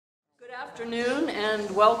Good afternoon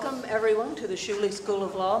and welcome everyone to the Schulich School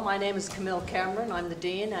of Law. My name is Camille Cameron. I'm the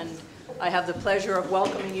Dean and I have the pleasure of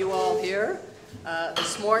welcoming you all here.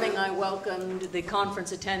 This morning I welcomed the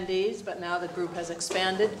conference attendees, but now the group has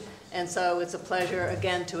expanded, and so it's a pleasure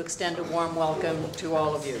again to extend a warm welcome to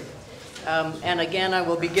all of you. And again, I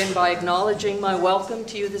will begin by acknowledging my welcome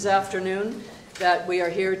to you this afternoon, that we are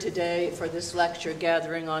here today for this lecture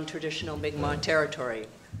gathering on traditional Mi'kmaq territory.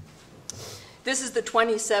 This is the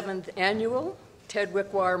 27th annual Ted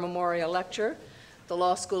Wickwire Memorial Lecture. The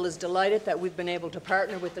law school is delighted that we've been able to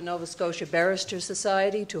partner with the Nova Scotia Barristers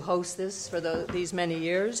Society to host this for these many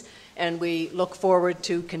years, and we look forward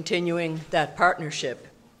to continuing that partnership.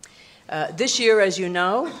 This year, as you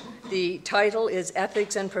know, the title is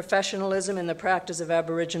Ethics and Professionalism in the Practice of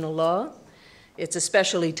Aboriginal Law. It's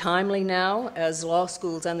especially timely now as law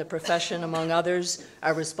schools and the profession, among others,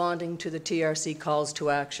 are responding to the TRC calls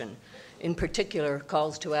to action. In particular,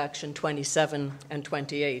 calls to action 27 and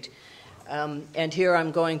 28. And here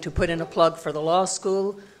I'm going to put in a plug for the law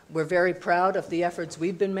school. We're very proud of the efforts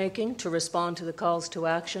we've been making to respond to the calls to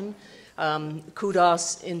action.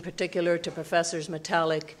 Kudos in particular to Professors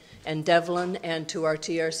Metallic and Devlin and to our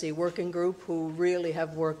TRC working group, who really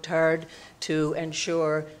have worked hard to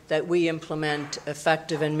ensure that we implement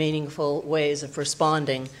effective and meaningful ways of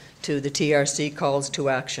responding to the TRC calls to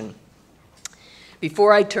action.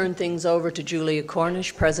 Before I turn things over to Julia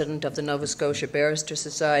Cornish, President of the Nova Scotia Barrister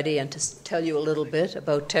Society, and to tell you a little bit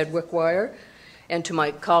about Ted Wickwire, and to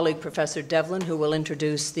my colleague, Professor Devlin, who will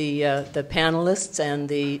introduce the panelists and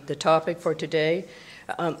the topic for today,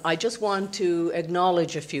 I just want to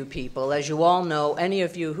acknowledge a few people. As you all know, any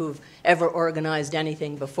of you who've ever organized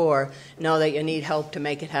anything before know that you need help to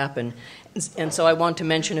make it happen. And so I want to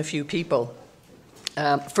mention a few people.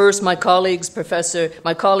 First, my colleague, Professor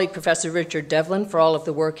Richard Devlin, for all of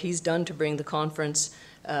the work he's done to bring the conference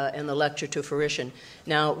and the lecture to fruition.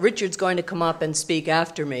 Now, Richard's going to come up and speak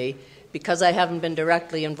after me. Because I haven't been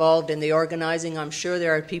directly involved in the organizing, I'm sure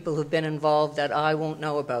there are people who've been involved that I won't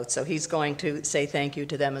know about, so he's going to say thank you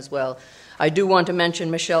to them as well. I do want to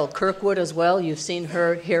mention Michelle Kirkwood as well. You've seen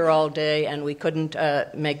her here all day, and we couldn't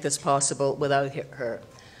make this possible without her.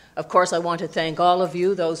 Of course, I want to thank all of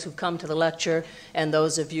you, those who've come to the lecture, and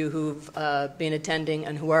those of you who've been attending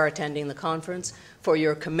and who are attending the conference, for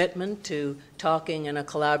your commitment to talking in a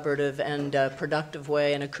collaborative and productive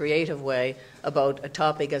way and a creative way about a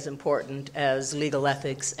topic as important as legal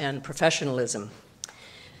ethics and professionalism.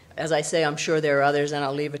 As I say, I'm sure there are others, and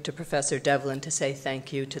I'll leave it to Professor Devlin to say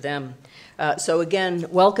thank you to them. So again,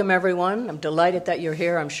 welcome everyone. I'm delighted that you're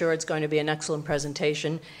here. I'm sure it's going to be an excellent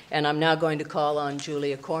presentation. And I'm now going to call on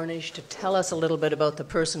Julia Cornish to tell us a little bit about the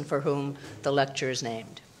person for whom the lecture is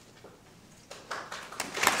named.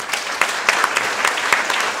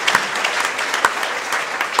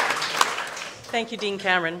 Thank you, Dean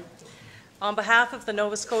Cameron. On behalf of the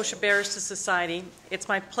Nova Scotia Barrister Society, it's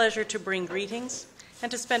my pleasure to bring greetings and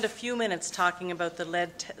to spend a few minutes talking about the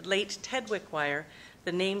late Ted Wickwire,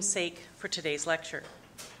 the namesake for today's lecture.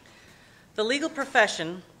 The legal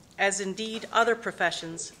profession, as indeed other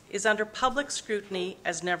professions, is under public scrutiny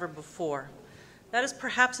as never before. That is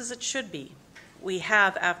perhaps as it should be. We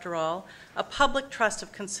have, after all, a public trust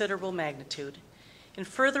of considerable magnitude. In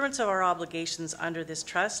furtherance of our obligations under this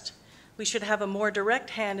trust, we should have a more direct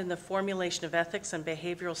hand in the formulation of ethics and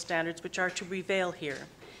behavioral standards which are to prevail here.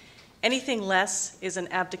 Anything less is an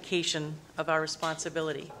abdication of our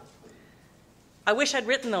responsibility. I wish I'd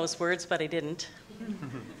written those words, but I didn't.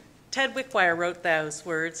 Ted Wickwire wrote those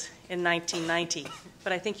words in 1990,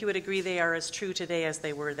 but I think you would agree they are as true today as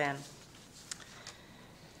they were then.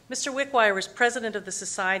 Mr. Wickwire was president of the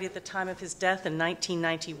Society at the time of his death in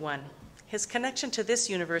 1991. His connection to this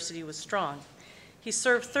university was strong. He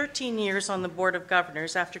served 13 years on the Board of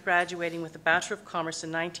Governors after graduating with a Bachelor of Commerce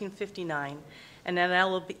in 1959 and an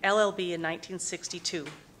LLB in 1962.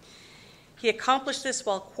 He accomplished this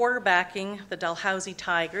while quarterbacking the Dalhousie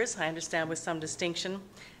Tigers, I understand with some distinction,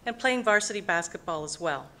 and playing varsity basketball as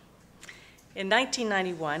well. In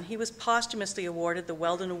 1991, he was posthumously awarded the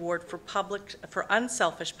Weldon Award for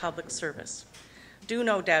Unselfish Public Service, due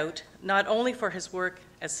no doubt not only for his work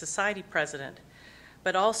as Society President,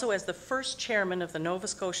 but also as the first chairman of the Nova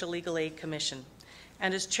Scotia Legal Aid Commission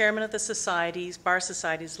and as chairman of the Bar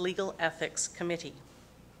Society's Legal Ethics Committee.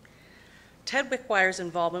 Ted Wickwire's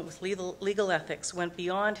involvement with legal ethics went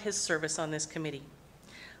beyond his service on this committee.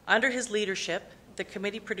 Under his leadership, the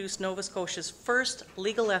committee produced Nova Scotia's first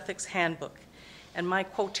legal ethics handbook, and my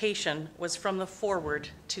quotation was from the foreword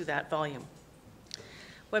to that volume.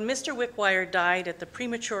 When Mr. Wickwire died at the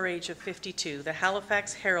premature age of 52, the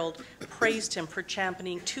Halifax Herald praised him for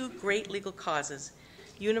championing two great legal causes,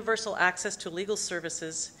 universal access to legal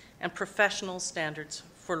services, and professional standards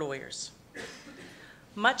for lawyers.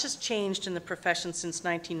 Much has changed in the profession since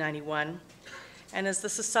 1991, and as the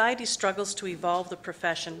society struggles to evolve the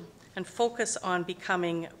profession and focus on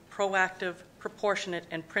becoming proactive, proportionate,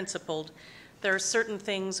 and principled, there are certain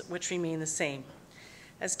things which remain the same.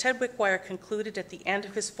 As Ted Wickwire concluded at the end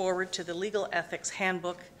of his foreword to the Legal Ethics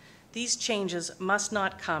Handbook, these changes must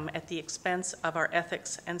not come at the expense of our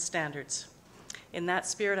ethics and standards. In that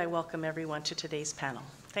spirit, I welcome everyone to today's panel.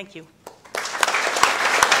 Thank you.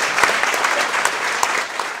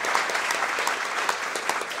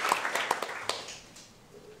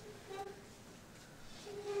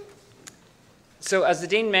 So, as the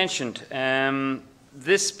Dean mentioned,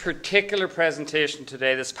 this particular presentation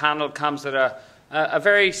today, this panel, comes at a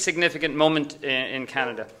very significant moment in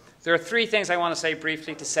Canada. There are three things I want to say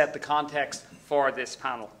briefly to set the context for this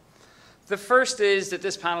panel. The first is that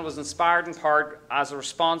this panel was inspired in part as a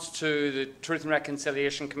response to the Truth and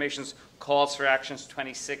Reconciliation Commission's calls for actions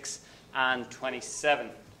 26 and 27.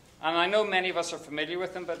 And I know many of us are familiar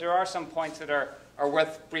with them, but there are some points that are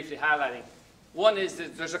worth briefly highlighting. One is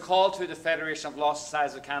that there's a call to the Federation of Law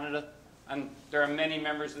Societies of Canada, and there are many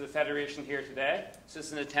members of the Federation here today. So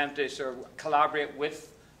it's an attempt to sort of collaborate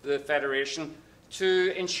with the Federation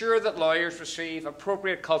to ensure that lawyers receive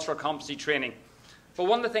appropriate cultural competency training. But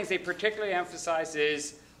one of the things they particularly emphasise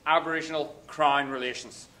is Aboriginal-Crown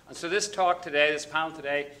relations. And so this talk today, this panel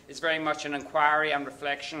today, is very much an inquiry and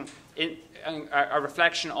reflection, a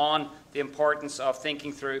reflection on the importance of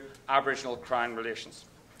thinking through Aboriginal-Crown relations.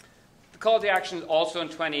 The call to action also in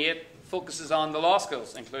 28 focuses on the law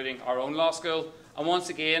schools, including our own law school. And once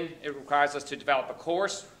again, it requires us to develop a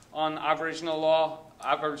course on Aboriginal law,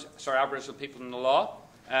 Aboriginal people in the law,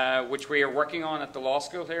 which we are working on at the law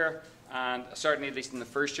school here, and certainly at least in the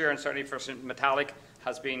first year, and certainly for St. Metallic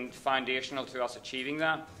has been foundational to us achieving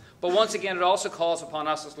that. But once again, it also calls upon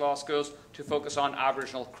us as law schools to focus on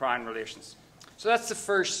Aboriginal-Crown relations. So that's the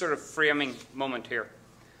first sort of framing moment here.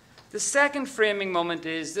 The second framing moment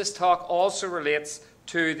is this talk also relates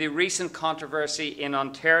to the recent controversy in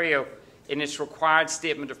Ontario in its required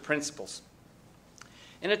statement of principles.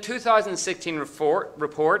 In a 2016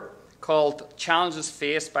 report called Challenges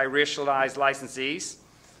Faced by Racialised Licensees,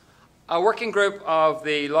 a working group of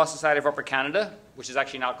the Law Society of Upper Canada, which is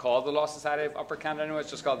actually not called the Law Society of Upper Canada anymore, it's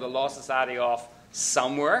just called the Law Society of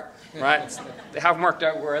somewhere, right? They haven't worked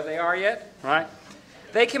out where they are yet, right?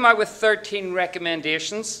 They came out with 13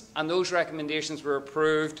 recommendations, and those recommendations were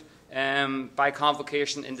approved by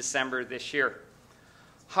convocation in December this year.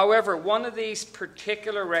 However, one of these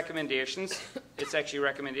particular recommendations, it's actually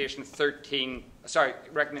recommendation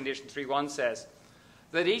 3.1 says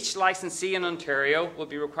that each licensee in Ontario will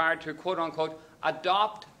be required to, quote unquote,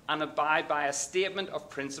 adopt and abide by a statement of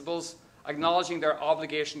principles acknowledging their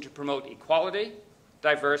obligation to promote equality,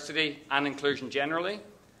 diversity, and inclusion generally,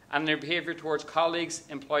 and their behaviour towards colleagues,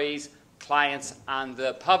 employees, clients, and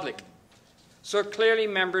the public. So clearly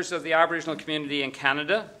members of the Aboriginal community in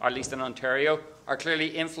Canada, or at least in Ontario, are clearly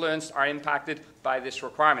influenced or impacted by this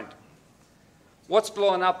requirement. What's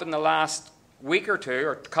blown up in the last week or two,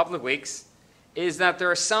 or a couple of weeks, is that there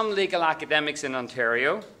are some legal academics in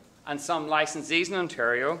Ontario and some licensees in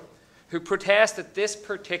Ontario who protest that this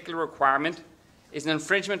particular requirement is an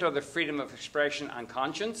infringement of the freedom of expression and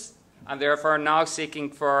conscience, and therefore are now seeking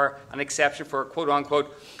for an exception for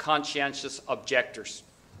quote-unquote conscientious objectors.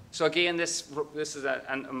 So again, this is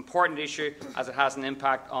an important issue as it has an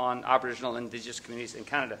impact on Aboriginal and Indigenous communities in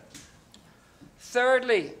Canada.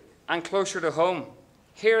 Thirdly, and closer to home,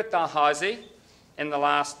 here at Dalhousie, in the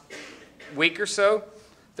last week or so,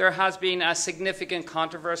 there has been a significant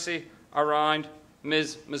controversy around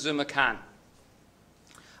Ms. Mizuma Khan.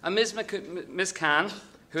 And Ms. Khan,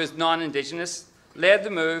 who is non-Indigenous, led the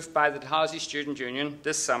move by the Dalhousie Student Union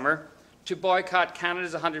this summer to boycott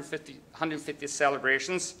Canada's 150th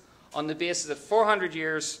celebrations on the basis that 400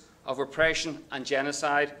 years of oppression and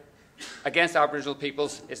genocide against Aboriginal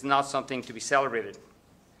peoples is not something to be celebrated.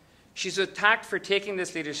 She's attacked for taking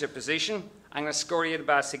this leadership position and excoriated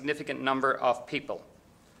by a significant number of people.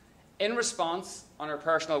 In response, on her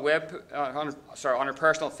personal on her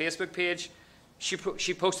personal Facebook page,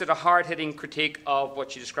 she posted a hard-hitting critique of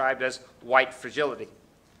what she described as white fragility.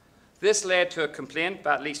 This led to a complaint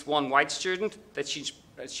by at least one white student that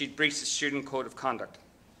she'd breached the student code of conduct.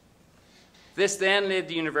 This then led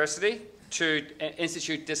the university to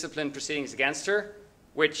institute discipline proceedings against her,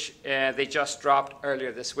 which they just dropped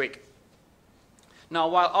earlier this week. Now,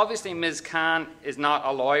 while obviously Ms. Khan is not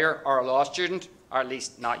a lawyer or a law student, or at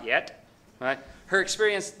least not yet, right, her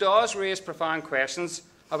experience does raise profound questions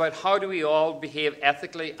about how do we all behave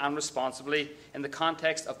ethically and responsibly in the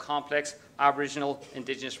context of complex Aboriginal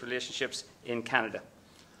Indigenous relationships in Canada.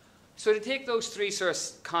 So to take those three sort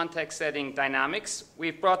of context-setting dynamics,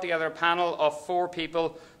 we've brought together a panel of 4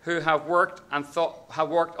 people who have worked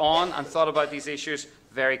on and thought about these issues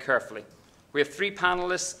very carefully. We have 3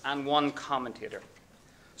 panelists and 1 commentator.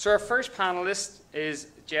 So our first panelist is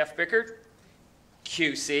Jeff Bickert,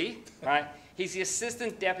 QC, right? He's the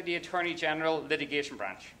Assistant Deputy Attorney General Litigation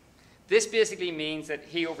Branch. This basically means that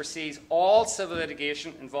he oversees all civil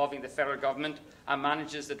litigation involving the federal government and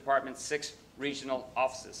manages the department's 6 regional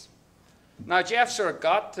offices. Now, Jeff sort of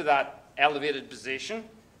got to that elevated position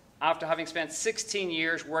after having spent 16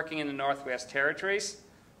 years working in the Northwest Territories,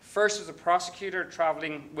 first as a prosecutor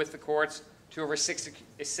traveling with the courts to over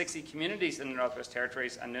 60 communities in the Northwest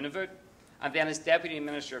Territories and Nunavut, and then as Deputy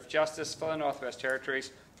Minister of Justice for the Northwest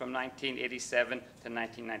Territories from 1987 to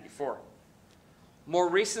 1994. More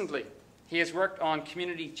recently, he has worked on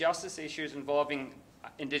community justice issues involving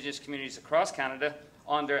Indigenous communities across Canada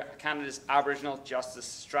under Canada's Aboriginal Justice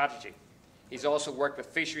Strategy. He's also worked with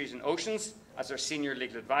Fisheries and Oceans as their senior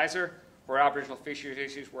legal advisor, where Aboriginal fisheries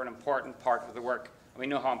issues were an important part of the work. And we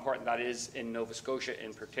know how important that is in Nova Scotia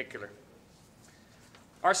in particular.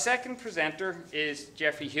 Our second presenter is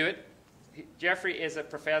Jeffrey Hewitt. Jeffrey is a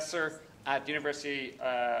professor at the University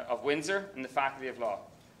of Windsor in the Faculty of Law.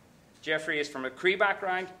 Jeffrey is from a Cree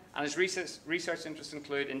background, and his research interests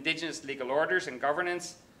include Indigenous legal orders and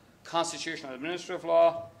governance, constitutional administrative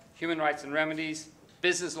law, human rights and remedies,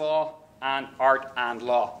 business law, and art and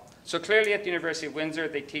law. So clearly at the University of Windsor,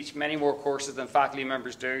 they teach many more courses than faculty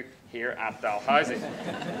members do here at Dalhousie.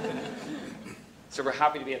 So we're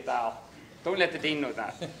happy to be at Dal. Don't let the Dean know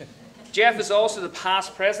that. Jeff is also the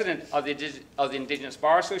past president of the Indigenous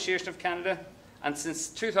Bar Association of Canada, and since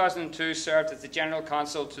 2002 served as the General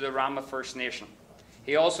Counsel to the Rama First Nation.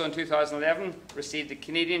 He also in 2011 received the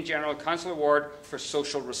Canadian General Counsel Award for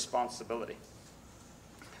Social Responsibility.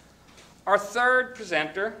 Our third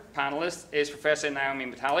presenter, panelist, is Professor Naomi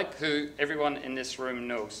Metallic, who everyone in this room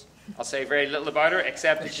knows. I'll say very little about her,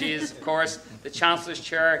 except that she is, of course, the Chancellor's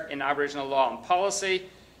Chair in Aboriginal Law and Policy.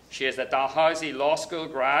 She is a Dalhousie Law School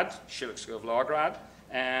grad, Schulich School of Law grad.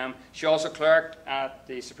 She also clerked at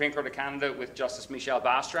the Supreme Court of Canada with Justice Michelle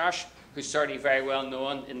Bastrash, who's certainly very well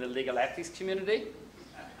known in the legal ethics community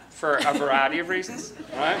for a variety of reasons.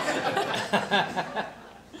 Right?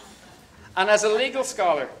 And as a legal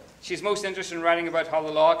scholar, she's most interested in writing about how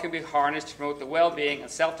the law can be harnessed to promote the well-being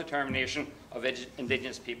and self-determination of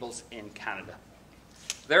Indigenous peoples in Canada.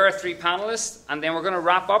 There are 3 panelists, and then we're going to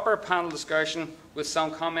wrap up our panel discussion with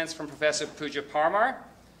some comments from Professor Pooja Parmar.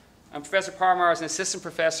 And Professor Parmar is an assistant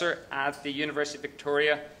professor at the University of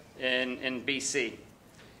Victoria in BC.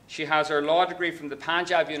 She has her law degree from the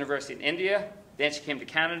Punjab University in India. Then she came to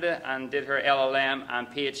Canada and did her LLM and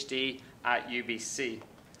PhD at UBC.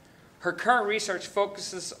 Her current research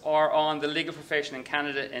focuses are on the legal profession in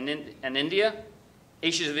Canada and India,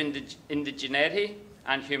 issues of indigeneity,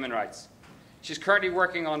 and human rights. She's currently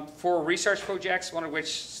working on 4 research projects, one of which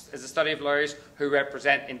is a study of lawyers who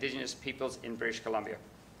represent Indigenous peoples in British Columbia.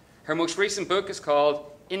 Her most recent book is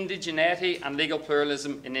called Indigeneity and Legal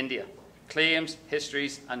Pluralism in India, Claims,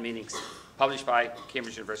 Histories and Meanings, published by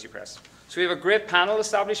Cambridge University Press. So we have a great panel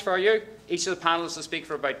established for you. Each of the panelists will speak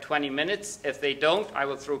for about 20 minutes. If they don't, I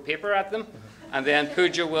will throw paper at them. And then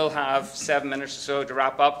Pooja will have 7 minutes or so to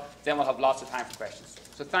wrap up. Then we'll have lots of time for questions.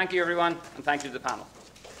 So thank you, everyone, and thank you to the panel.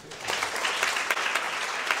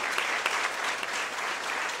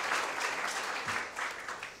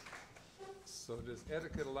 So does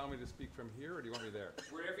etiquette allow me to speak from here, or do you want me there?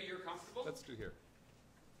 Wherever you're comfortable. Let's do here.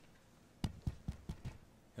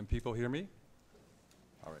 Can people hear me?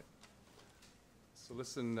 All right. So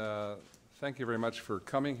listen, thank you very much for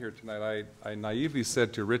coming here tonight. I naively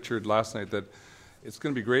said to Richard last night that it's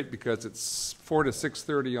going to be great because it's 4 to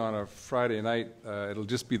 6:30 on a Friday night. It'll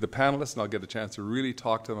just be the panelists, and I'll get a chance to really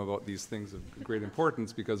talk to them about these things of great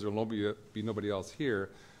importance because there will be nobody else here.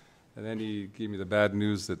 And then he gave me the bad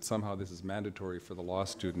news that somehow this is mandatory for the law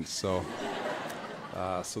students. So,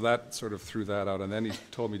 so that sort of threw that out. And then he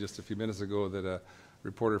told me just a few minutes ago that a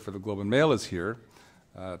reporter for the Globe and Mail is here,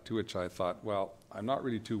 to which I thought, well, I'm not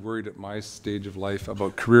really too worried at my stage of life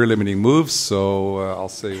about career-limiting moves, so I'll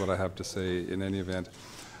say what I have to say in any event.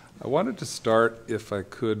 I wanted to start, if I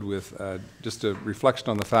could, with just a reflection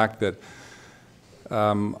on the fact that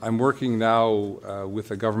I'm working now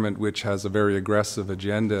with a government which has a very aggressive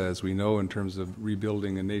agenda, as we know, in terms of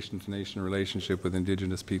rebuilding a nation-to-nation relationship with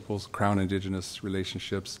Indigenous peoples, Crown Indigenous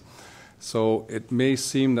relationships. So it may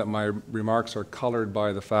seem that my remarks are colored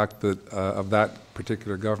by the fact that of that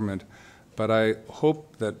particular government, but I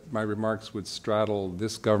hope that my remarks would straddle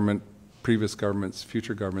this government, previous governments,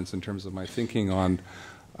 future governments in terms of my thinking on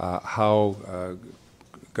how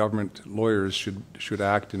government lawyers should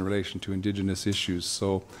act in relation to Indigenous issues.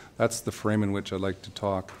 So that's the frame in which I'd like to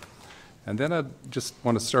talk. And then I just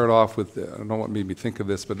want to start off with, I don't know what made me think of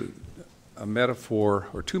this, but a metaphor,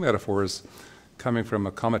 or two metaphors, coming from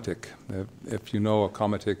a komatik. If you know, a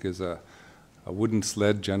komatik is a wooden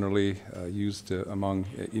sled generally used among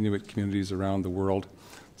Inuit communities around the world.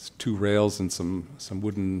 It's two rails and some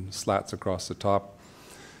wooden slats across the top.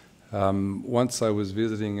 Once I was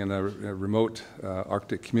visiting in a remote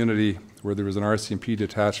Arctic community where there was an RCMP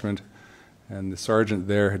detachment, and the sergeant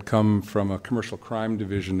there had come from a commercial crime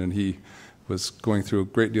division, and he was going through a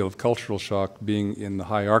great deal of cultural shock being in the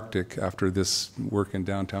high Arctic after this work in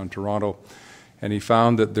downtown Toronto. And he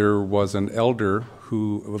found that there was an elder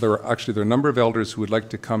who, well, there were a number of elders who would like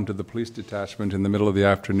to come to the police detachment in the middle of the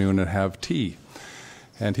afternoon and have tea.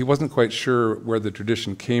 And he wasn't quite sure where the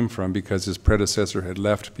tradition came from because his predecessor had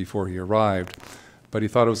left before he arrived. But he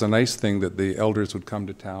thought it was a nice thing that the elders would come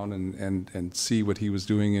to town and see what he was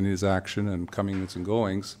doing in his action and comings and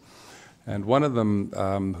goings. And one of them,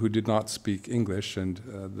 who did not speak English, and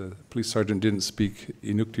the police sergeant didn't speak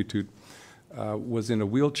Inuktitut, was in a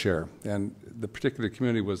wheelchair. And the particular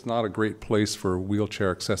community was not a great place for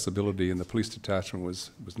wheelchair accessibility, and the police detachment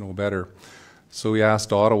was no better. So he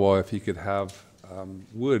asked Ottawa if he could have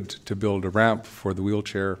wood to build a ramp for the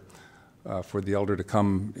wheelchair for the elder to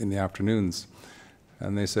come in the afternoons.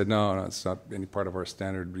 And they said, no, it's not any part of our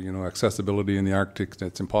standard, accessibility in the Arctic,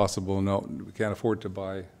 it's impossible. No, we can't afford to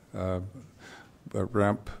buy a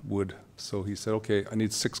ramp wood. So he said, okay, I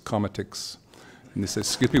need 6 komatiks. And they said,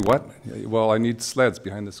 excuse me, what? Well, I need sleds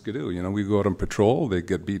behind the skidoo. We go out on patrol, they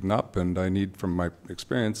get beaten up, and I need, from my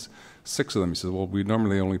experience, 6 of them. He said, well, we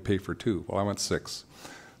normally only pay for 2. Well, I want 6.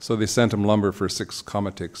 So they sent him lumber for 6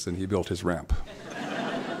 komatiks, and he built his ramp.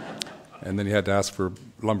 And then he had to ask for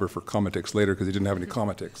lumber for komatiks later because he didn't have any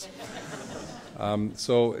komatiks.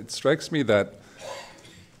 So it strikes me that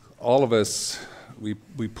all of us,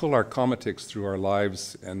 we pull our komatiks through our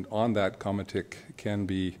lives, and on that komatik can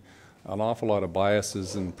be an awful lot of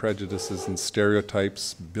biases and prejudices and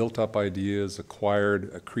stereotypes, built-up ideas,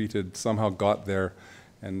 acquired, accreted, somehow got there.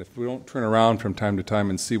 And if we don't turn around from time to time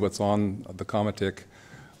and see what's on the komatik,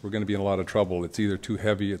 we're going to be in a lot of trouble. It's either too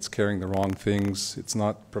heavy, it's carrying the wrong things, it's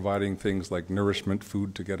not providing things like nourishment,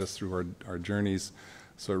 food to get us through our journeys.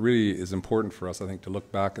 So it really is important for us, I think, to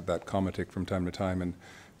look back at that komatik from time to time and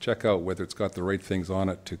check out whether it's got the right things on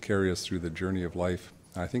it to carry us through the journey of life.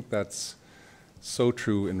 And I think that's so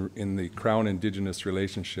true in the Crown Indigenous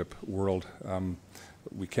relationship world.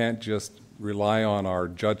 We can't just rely on our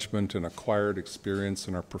judgment and acquired experience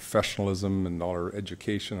and our professionalism and all our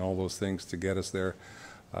education and all those things to get us there.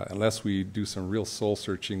 Unless we do some real soul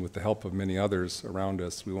searching with the help of many others around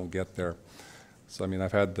us, we won't get there. So, I mean,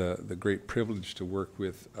 I've had the great privilege to work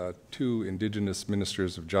with 2 Indigenous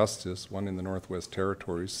ministers of justice, one in the Northwest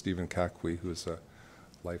Territories, Stephen Kakwe, who is a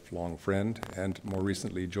lifelong friend, and more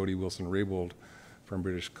recently, Jody Wilson-Raybould from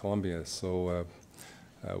British Columbia. So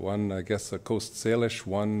one, I guess, a Coast Salish,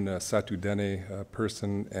 one Satu Dene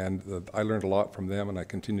person, and I learned a lot from them, and I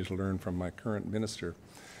continue to learn from my current minister.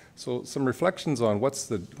 So some reflections on what's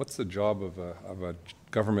the job of a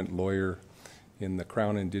government lawyer in the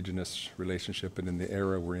Crown Indigenous relationship and in the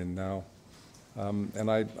era we're in now.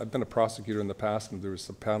 And I've been a prosecutor in the past, and there was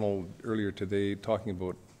a panel earlier today talking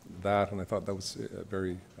about that, and I thought that was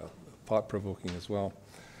very thought-provoking as well.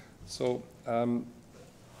 So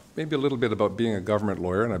maybe a little bit about being a government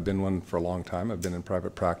lawyer, and I've been one for a long time. I've been in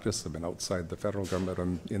private practice. I've been outside the federal government.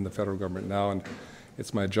 I'm in the federal government now, and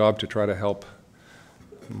it's my job to try to help,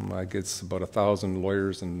 I guess, about 1,000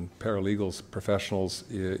 lawyers and paralegals, professionals,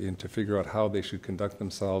 to figure out how they should conduct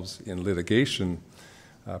themselves in litigation,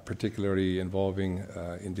 particularly involving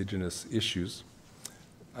Indigenous issues.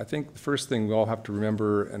 I think the first thing we all have to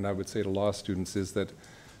remember, and I would say to law students, is that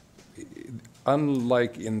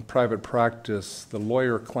unlike in private practice, the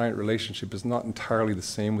lawyer-client relationship is not entirely the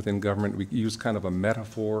same within government. We use kind of a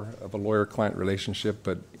metaphor of a lawyer-client relationship,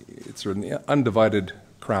 but it's an undivided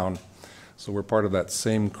crown. So we're part of that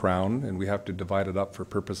same crown, and we have to divide it up for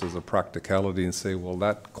purposes of practicality and say, well,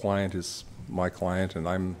 that client is my client, and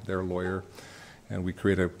I'm their lawyer. And we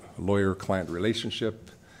create a lawyer-client relationship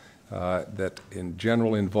that in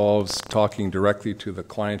general involves talking directly to the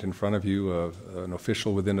client in front of you, an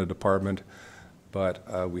official within a department.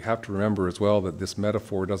 But we have to remember as well that this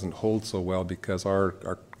metaphor doesn't hold so well because our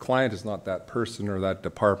client is not that person or that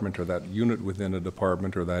department or that unit within a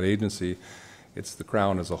department or that agency. It's the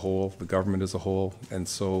Crown as a whole, the government as a whole, and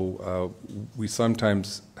so we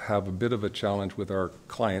sometimes have a bit of a challenge with our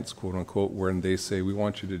clients, quote unquote, when they say, we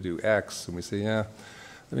want you to do X, and we say, yeah,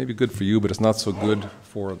 that may be good for you, but it's not so good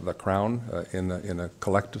for the Crown in a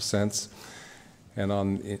collective sense. And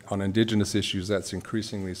on Indigenous issues, that's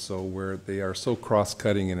increasingly so, where they are so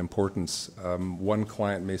cross-cutting in importance. One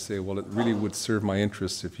client may say, well, it really would serve my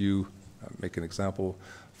interests if you, make an example,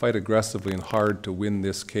 fight aggressively and hard to win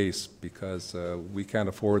this case because we can't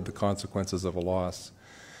afford the consequences of a loss.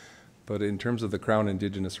 But in terms of the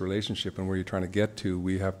Crown-Indigenous relationship and where you're trying to get to,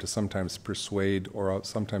 we have to sometimes persuade or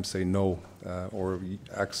sometimes say no or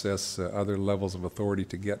access other levels of authority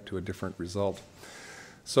to get to a different result.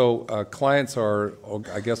 So clients are,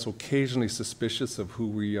 I guess, occasionally suspicious of who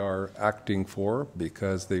we are acting for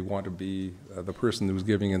because they want to be the person who's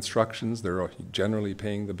giving instructions. They're generally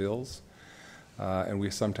paying the bills. And we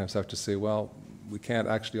sometimes have to say, well, we can't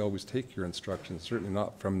actually always take your instructions, certainly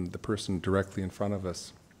not from the person directly in front of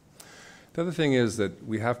us. The other thing is that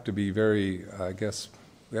we have to be very, I guess,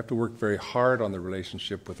 we have to work very hard on the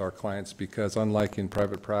relationship with our clients because unlike in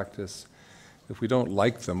private practice, if we don't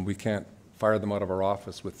like them, we can't fire them out of our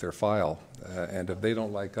office with their file. And if they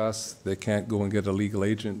don't like us, they can't go and get a legal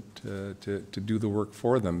agent to do the work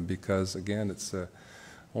for them because, again, it's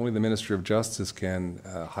only the Ministry of Justice can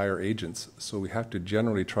hire agents. So we have to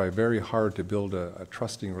generally try very hard to build a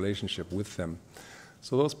trusting relationship with them.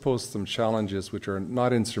 So those pose some challenges which are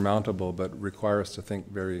not insurmountable but require us to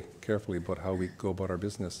think very carefully about how we go about our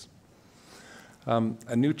business.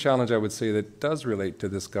 A new challenge I would say that does relate to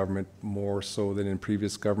this government more so than in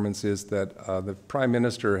previous governments is that the Prime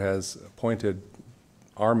Minister has appointed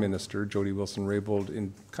our minister, Jody Wilson-Raybould,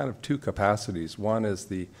 in kind of two capacities. One is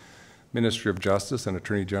the Ministry of Justice and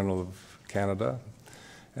Attorney General of Canada,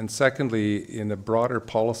 and secondly, in a broader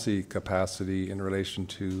policy capacity in relation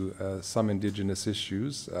to some Indigenous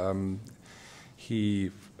issues. He,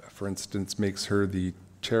 for instance, makes her the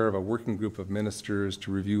chair of a working group of ministers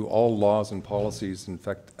to review all laws and policies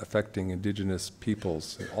affecting Indigenous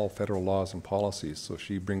peoples, all federal laws and policies. So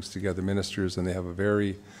she brings together ministers and they have a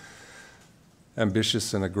very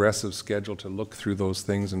ambitious and aggressive schedule to look through those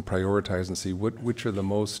things and prioritize and see which are the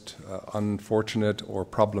most unfortunate or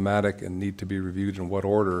problematic and need to be reviewed in what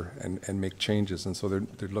order and make changes. And so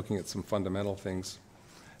they're looking at some fundamental things.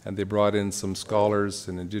 And they brought in some scholars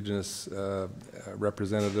and Indigenous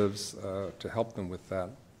representatives to help them with that.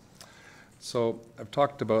 So I've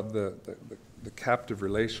talked about the captive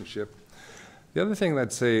relationship. The other thing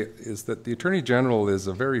I'd say is that the Attorney General is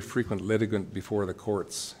a very frequent litigant before the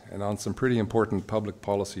courts and on some pretty important public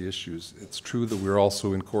policy issues. It's true that we're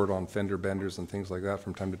also in court on fender benders and things like that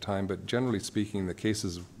from time to time, but generally speaking, the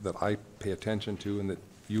cases that I pay attention to and that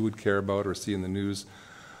you would care about or see in the news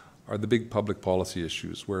are the big public policy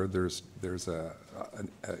issues where there's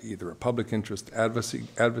either a public interest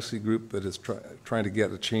advocacy group that is trying to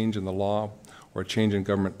get a change in the law or a change in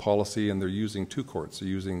government policy, and they're using two courts. They're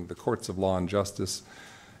using the courts of law and justice,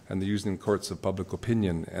 and they're using the courts of public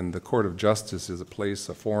opinion. And the Court of Justice is a place,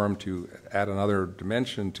 a forum to add another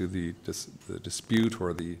dimension to the dispute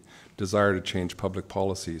or the desire to change public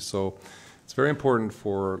policy. So it's very important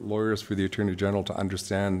for lawyers, for the Attorney General to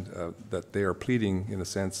understand that they are pleading, in a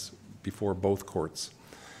sense, before both courts.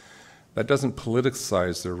 That doesn't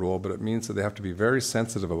politicize their role, but it means that they have to be very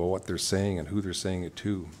sensitive about what they're saying and who they're saying it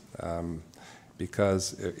to.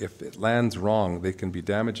 Because if it lands wrong, they can be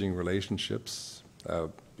damaging relationships.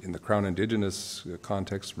 In the Crown Indigenous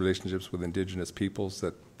context, relationships with Indigenous peoples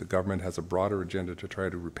that the government has a broader agenda to try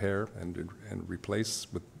to repair and replace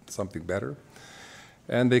with something better.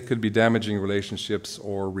 And they could be damaging relationships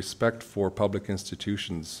or respect for public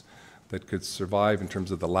institutions that could survive in terms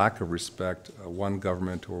of the lack of respect, one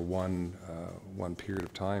government or one period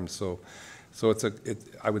of time. So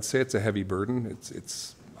I would say it's a heavy burden.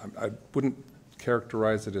 I wouldn't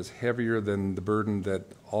characterize it as heavier than the burden that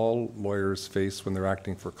all lawyers face when they're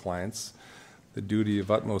acting for clients. The duty of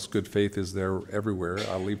utmost good faith is there everywhere.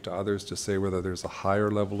 I'll leave to others to say whether there's a higher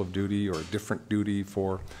level of duty or a different duty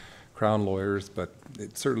for Crown lawyers, but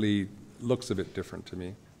it certainly looks a bit different to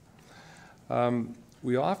me.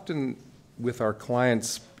 We often, with our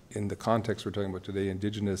clients in the context we're talking about today,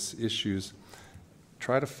 Indigenous issues,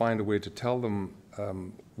 try to find a way to tell them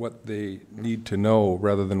what they need to know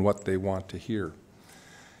rather than what they want to hear.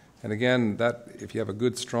 And again, that if you have a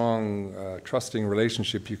good, strong, trusting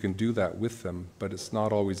relationship, you can do that with them, but it's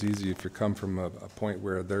not always easy if you come from a point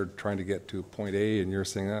where they're trying to get to point A and you're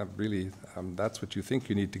saying, really, that's what you think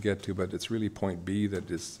you need to get to, but it's really point B that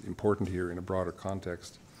is important here in a broader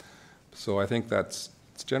context. So I think it's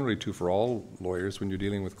generally true for all lawyers when you're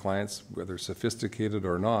dealing with clients, whether sophisticated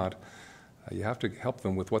or not. You have to help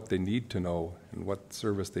them with what they need to know and what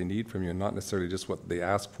service they need from you, and not necessarily just what they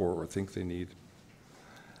ask for or think they need.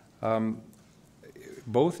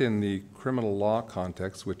 Both in the criminal law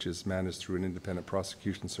context, which is managed through an independent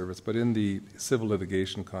prosecution service, but in the civil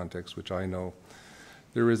litigation context, which I know,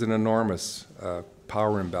 there is an enormous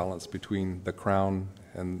power imbalance between the Crown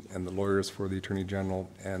and the lawyers for the Attorney General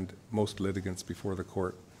and most litigants before the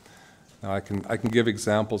court. Now, I can give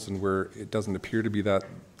examples in where it doesn't appear to be that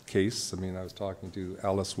case. I mean, I was talking to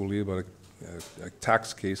Alice Woolley about a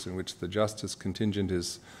tax case in which the justice contingent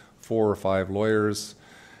is 4 or 5 lawyers.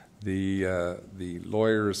 The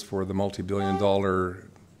lawyers for the multi-billion-dollar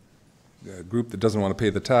group that doesn't want to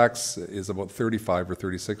pay the tax is about 35 or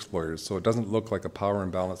 36 lawyers. So it doesn't look like a power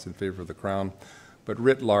imbalance in favor of the Crown. But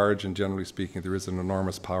writ large and generally speaking, there is an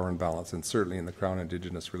enormous power imbalance, and certainly in the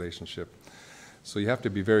Crown-Indigenous relationship. So you have to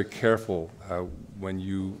be very careful when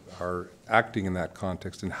you are acting in that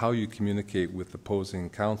context and how you communicate with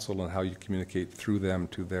opposing counsel and how you communicate through them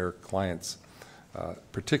to their clients,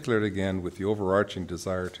 particularly, again, with the overarching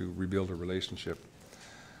desire to rebuild a relationship.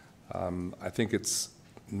 I think it's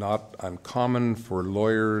not uncommon for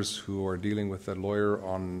lawyers who are dealing with a lawyer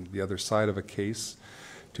on the other side of a case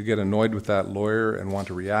to get annoyed with that lawyer and want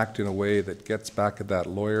to react in a way that gets back at that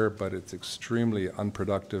lawyer, but it's extremely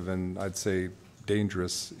unproductive and I'd say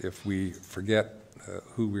dangerous if we forget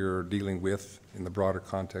who we're dealing with in the broader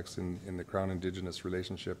context in the Crown-Indigenous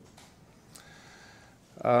relationship.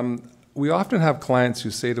 We often have clients who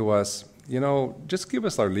say to us, you know, just give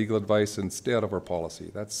us our legal advice and stay out of our policy.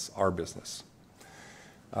 That's our business.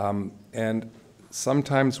 And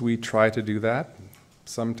sometimes we try to do that.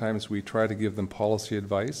 Sometimes we try to give them policy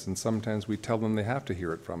advice, and sometimes we tell them they have to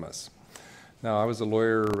hear it from us. Now, I was a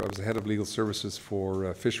lawyer, I was the head of legal services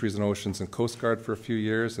for Fisheries and Oceans and Coast Guard for a few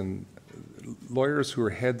years, and lawyers who are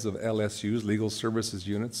heads of LSUs, legal services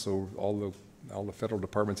units, so all the federal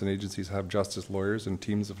departments and agencies have justice lawyers and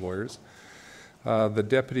teams of lawyers. The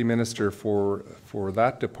deputy minister for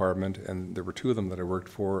that department, and there were 2 of them that I worked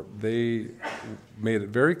for, they made it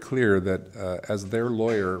very clear that as their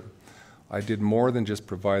lawyer, I did more than just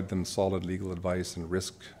provide them solid legal advice and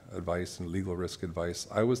risk advice and legal risk advice.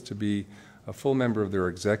 I was to be a full member of their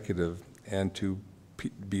executive and to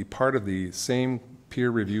be part of the same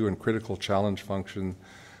peer review and critical challenge function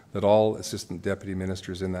that all assistant deputy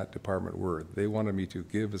ministers in that department were. They wanted me to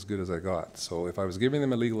give as good as I got. So if I was giving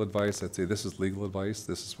them a legal advice, I'd say, this is legal advice,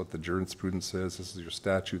 this is what the jurisprudence says, this is your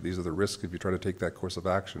statute, these are the risks if you try to take that course of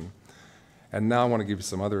action. And now I want to give you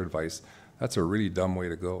some other advice. That's a really dumb way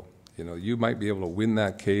to go. You know, you might be able to win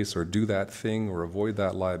that case or do that thing or avoid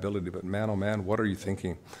that liability, but man, oh man, what are you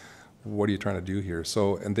thinking? What are you trying to do here?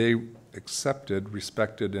 So, and they accepted,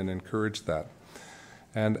 respected, and encouraged that.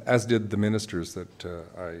 And as did the ministers that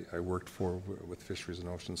I worked for with Fisheries and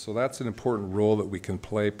Oceans. So that's an important role that we can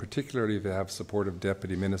play, particularly if you have supportive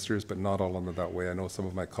deputy ministers, but not all of them that way. I know some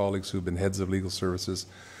of my colleagues who've been heads of legal services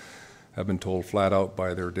have been told flat out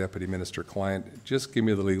by their deputy minister client, just give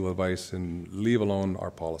me the legal advice and leave alone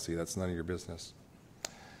our policy. That's none of your business.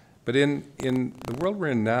 But in the world we're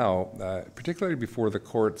in now, particularly before the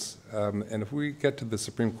courts, and if we get to the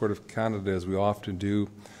Supreme Court of Canada, as we often do,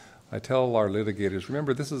 I tell our litigators,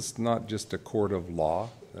 remember, this is not just a court of law,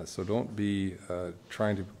 so don't be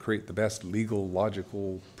trying to create the best legal,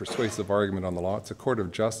 logical, persuasive argument on the law. It's a court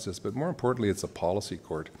of justice, but more importantly, it's a policy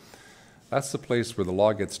court. That's the place where the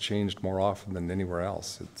law gets changed more often than anywhere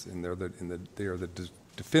else. They are the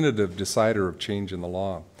definitive decider of change in the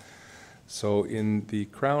law. So in the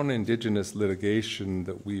Crown-Indigenous litigation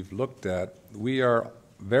that we've looked at, we are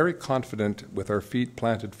very confident with our feet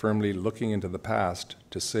planted firmly looking into the past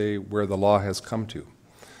to say where the law has come to.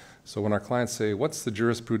 So when our clients say, what's the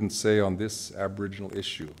jurisprudence say on this Aboriginal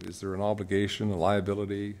issue? Is there an obligation, a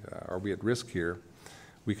liability? Are we at risk here?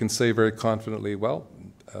 We can say very confidently, well,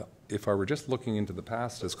 if I were just looking into the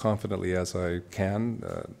past as confidently as I can,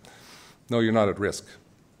 no, you're not at risk.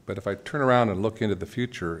 But if I turn around and look into the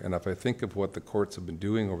future, and if I think of what the courts have been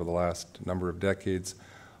doing over the last number of decades,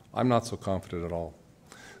 I'm not so confident at all.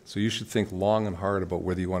 So you should think long and hard about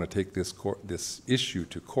whether you want to take this issue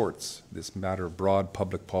to courts, this matter of broad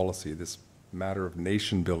public policy, this matter of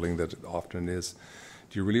nation building that it often is.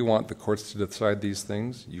 Do you really want the courts to decide these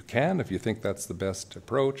things? You can if you think that's the best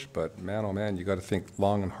approach, but man, oh man, you got to think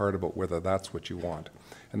long and hard about whether that's what you want.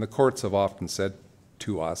 And the courts have often said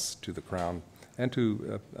to us, to the Crown, and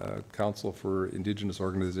to Council for Indigenous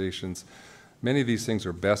Organizations, many of these things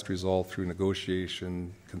are best resolved through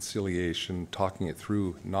negotiation, conciliation, talking it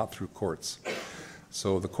through, not through courts.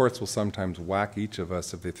 So the courts will sometimes whack each of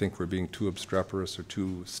us if they think we're being too obstreperous or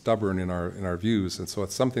too stubborn in our views. And so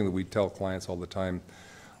it's something that we tell clients all the time.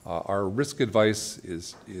 Our risk advice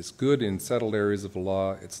is good in settled areas of the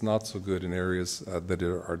law. It's not so good in areas that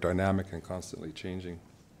are dynamic and constantly changing.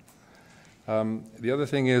 The other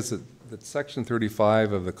thing is that Section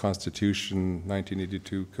 35 of the Constitution,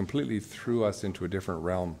 1982, completely threw us into a different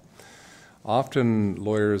realm. Often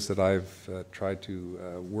lawyers that I've tried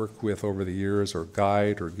to work with over the years or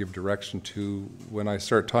guide or give direction to, when I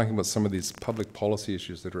start talking about some of these public policy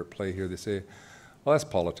issues that are at play here, they say, well, that's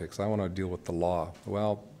politics. I want to deal with the law.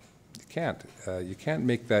 Well, you can't. You can't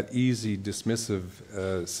make that easy,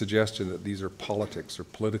 dismissive suggestion that these are politics or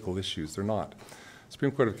political issues. They're not.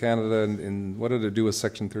 Supreme Court of Canada, in what did it do with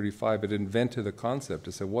Section 35? It invented a concept.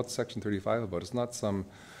 It said, what's Section 35 about? It's not some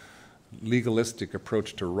legalistic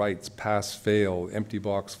approach to rights, pass, fail, empty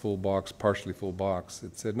box, full box, partially full box.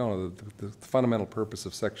 It said, no, the fundamental purpose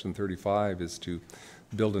of Section 35 is to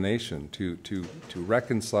build a nation, to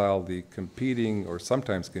reconcile the competing or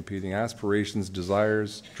sometimes competing aspirations,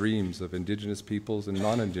 desires, dreams of Indigenous peoples and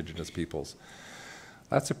non-Indigenous peoples.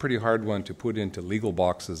 That's a pretty hard one to put into legal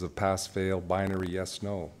boxes of pass, fail, binary, yes,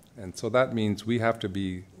 no. And so that means we have to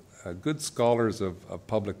be good scholars of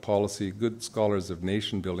public policy, good scholars of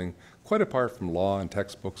nation building, quite apart from law and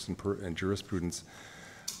textbooks and jurisprudence.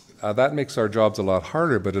 That makes our jobs a lot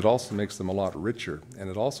harder, but it also makes them a lot richer. And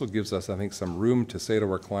it also gives us, I think, some room to say to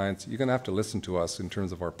our clients, you're going to have to listen to us in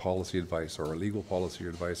terms of our policy advice or our legal policy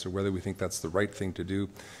advice or whether we think that's the right thing to do.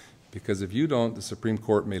 Because if you don't, the Supreme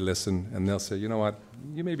Court may listen and they'll say, you know what,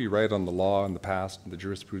 you may be right on the law in the past and the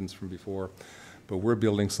jurisprudence from before, but we're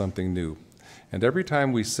building something new. And every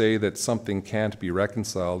time we say that something can't be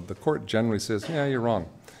reconciled, the court generally says, yeah, you're wrong.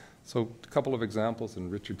 So a couple of examples, and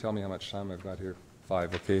Richard, tell me how much time I've got here.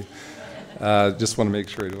 5, okay. Just want to make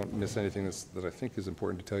sure I don't miss anything that I think is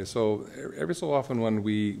important to tell you. So every so often when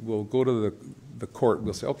we will go to the court,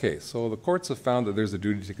 we'll say, okay, so the courts have found that there's a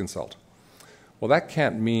duty to consult. Well, that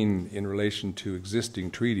can't mean in relation to existing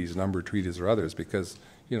treaties, numbered treaties or others, because,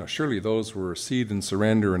 you know, surely those were cede and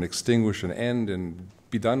surrender and extinguish and end and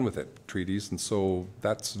be done with it treaties, and so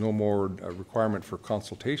that's no more a requirement for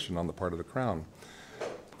consultation on the part of the Crown.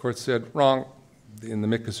 The court said, wrong. In the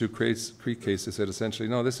Mikisew Creek case, they said essentially,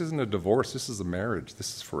 no, this isn't a divorce, this is a marriage,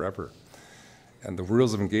 this is forever. And the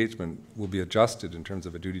rules of engagement will be adjusted in terms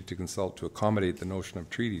of a duty to consult to accommodate the notion of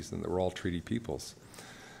treaties and that we're all treaty peoples.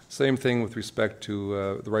 Same thing with respect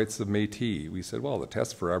to the rights of Métis. We said, well, the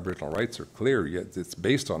tests for Aboriginal rights are clear, yet it's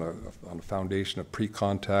based on a foundation of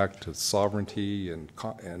pre-contact sovereignty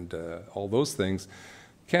and all those things.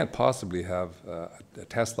 Can't possibly have a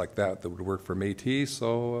test like that would work for Métis,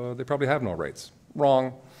 so they probably have no rights.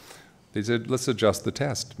 Wrong. They said, let's adjust the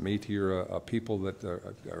test. Métis are a people that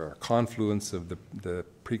are a confluence of the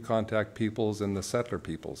pre-contact peoples and the settler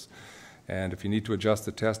peoples. And if you need to adjust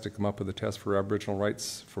the test to come up with a test for Aboriginal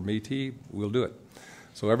rights for Métis, we'll do it.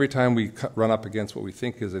 So every time we run up against what we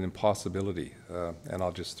think is an impossibility, and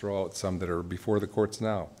I'll just throw out some that are before the courts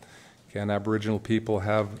now. Can Aboriginal people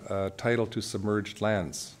have title to submerged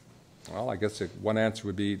lands? Well, I guess one answer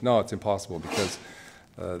would be, no, it's impossible because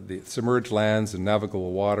the submerged lands and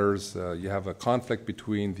navigable waters, you have a conflict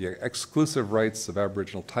between the exclusive rights of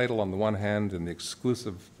Aboriginal title on the one hand and the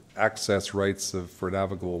exclusive access rights for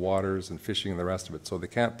navigable waters and fishing and the rest of it, so they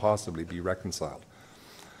can't possibly be reconciled.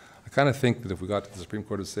 I kind of think that if we got to the Supreme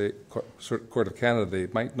Court of Canada, they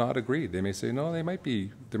might not agree. They may say, no, there might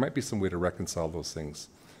be some way to reconcile those things.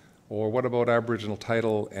 Or what about Aboriginal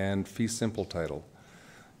title and fee simple title?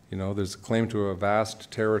 You know, there's a claim to a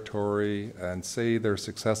vast territory, and say they're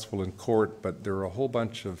successful in court, but there are a whole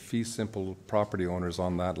bunch of fee simple property owners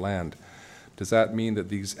on that land. Does that mean that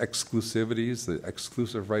these exclusivities, the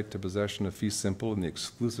exclusive right to possession of fee simple and the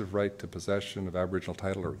exclusive right to possession of Aboriginal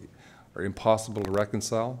title are impossible to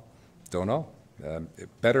reconcile? Don't know.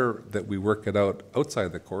 Better that we work it out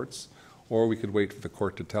outside the courts, or we could wait for the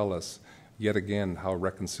court to tell us yet again how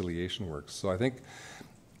reconciliation works. So I think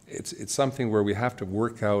it's something where we have to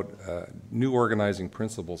work out new organizing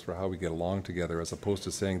principles for how we get along together, as opposed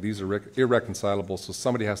to saying these are irreconcilable, so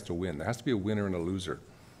somebody has to win. There has to be a winner and a loser,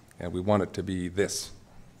 and we want it to be this.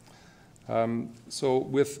 So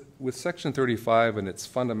with Section 35 and its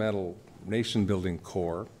fundamental nation-building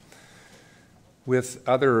core, with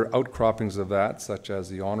other outcroppings of that, such as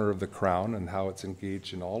the honor of the Crown and how it's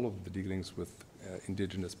engaged in all of the dealings with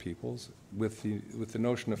Indigenous peoples, with the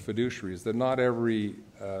notion of fiduciaries, that not every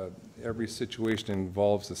situation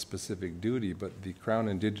involves a specific duty, but the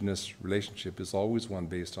Crown-Indigenous relationship is always one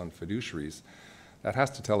based on fiduciaries. That has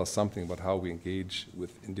to tell us something about how we engage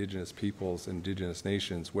with Indigenous peoples, Indigenous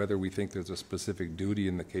nations, whether we think there's a specific duty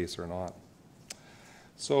in the case or not.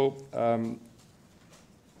 So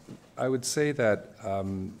I would say that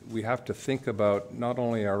we have to think about not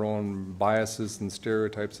only our own biases and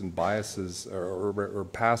stereotypes and biases or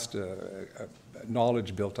past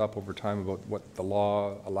knowledge built up over time about what the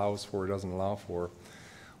law allows for or doesn't allow for.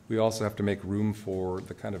 We also have to make room for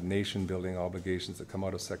the kind of nation-building obligations that come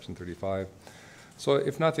out of Section 35. So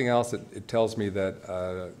if nothing else, it tells me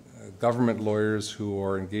that government lawyers who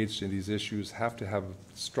are engaged in these issues have to have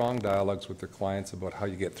strong dialogues with their clients about how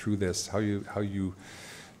you get through this, how you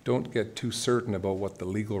don't get too certain about what the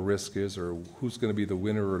legal risk is or who's going to be the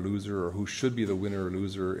winner or loser or who should be the winner or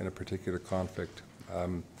loser in a particular conflict.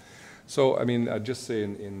 So, I mean, I'd just say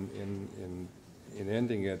in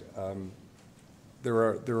ending it, there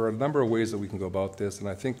are a number of ways that we can go about this, and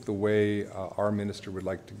I think the way our minister would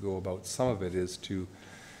like to go about some of it is to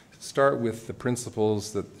start with the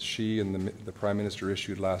principles that she and the Prime Minister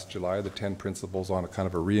issued last July, the 10 principles on a kind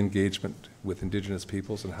of a re-engagement with Indigenous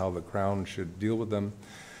peoples and how the Crown should deal with them.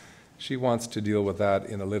 She wants to deal with that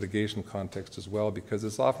in a litigation context as well, because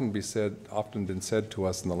it's often been said to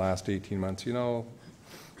us in the last 18 months, you know,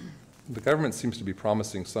 the government seems to be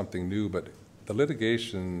promising something new, but the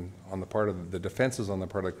litigation on the part of the defenses on the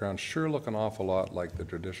part of the Crown sure look an awful lot like the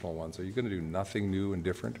traditional ones. Are you going to do nothing new and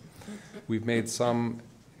different? We've made some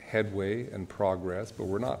headway and progress, but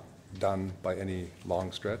we're not done by any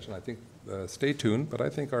long stretch, and I think, stay tuned, but I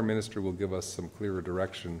think our minister will give us some clearer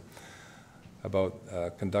direction about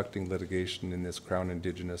conducting litigation in this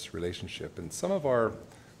Crown-Indigenous relationship. And some of our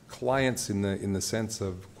clients in the sense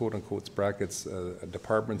of quote-unquote brackets,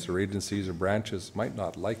 departments or agencies or branches might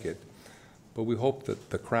not like it, but we hope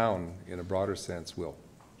that the Crown, in a broader sense, will.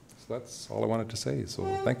 So that's all I wanted to say, so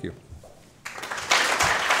thank you.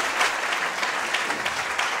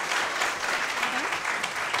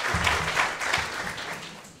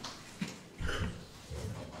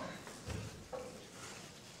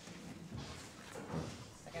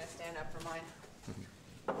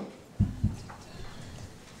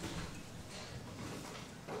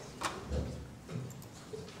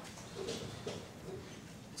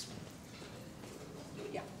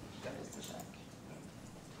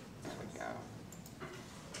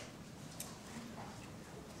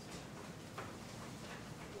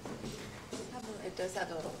 It does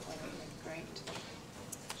have a little pointer. Great.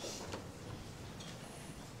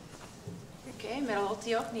 Okay,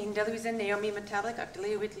 Meroltiok, Nin Deluizen, Naomi Metallic,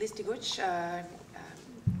 Actile with Listiguch,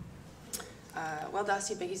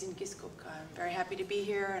 Weldasi Begizin Giskuk. I'm very happy to be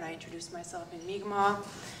here, and I introduce myself in Mi'kmaq,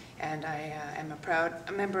 and I am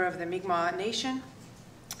a member of the Mi'kmaq Nation.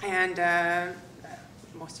 And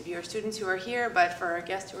most of you are students who are here, but for our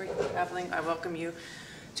guests who are traveling, I welcome you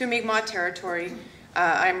to Mi'kmaq territory.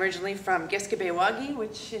 I'm originally from Geskebewagi,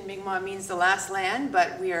 which in Mi'kmaq means the last land,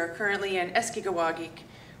 but we are currently in Eskigawagik,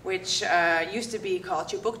 which used to be called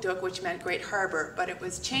Chubuktuk, which meant Great Harbor, but it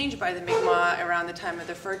was changed by the Mi'kmaq around the time of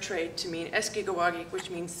the fur trade to mean Eskigawagik, which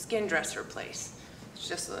means skin dresser place. It's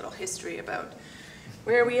just a little history about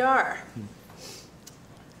where we are.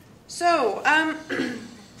 So,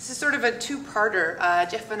 this is sort of a two-parter.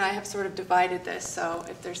 Jeff and I have sort of divided this, so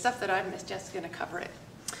if there's stuff that I've missed, Jeff's going to cover it.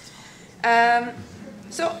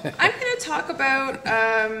 So I'm going to talk about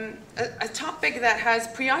a topic that has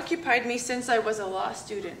preoccupied me since I was a law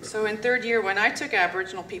student. So in third year, when I took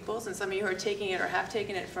Aboriginal peoples, and some of you are taking it or have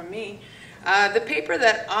taken it from me, the paper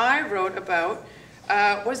that I wrote about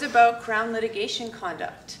was about Crown litigation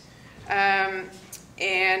conduct.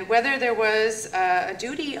 And whether there was a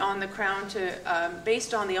duty on the Crown to,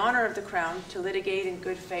 based on the honor of the Crown, to litigate in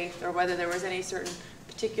good faith, or whether there was any certain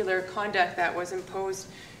particular conduct that was imposed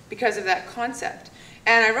because of that concept.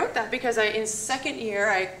 And I wrote that because in second year,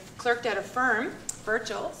 I clerked at a firm,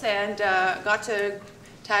 Virtuals, and got to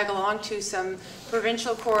tag along to some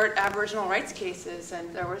provincial court Aboriginal rights cases,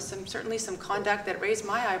 and there was certainly some conduct that raised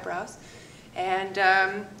my eyebrows. And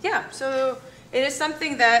yeah, so it is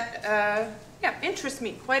something that interests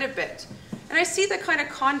me quite a bit. And I see the kind of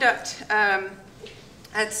conduct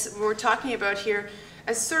as we're talking about here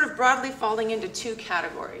as sort of broadly falling into two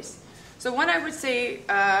categories. So one, I would say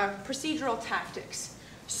procedural tactics.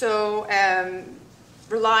 So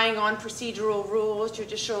relying on procedural rules,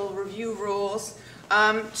 judicial review rules,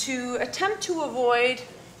 to attempt to avoid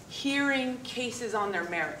hearing cases on their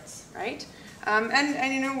merits, right?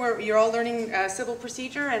 And you know, you're all learning civil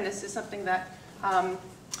procedure, and this is something that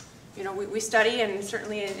you know, we study, and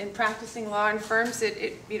certainly in practicing law in firms,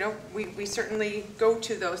 you know, we certainly go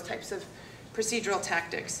to those types of procedural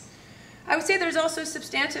tactics. I would say there's also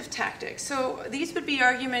substantive tactics. So these would be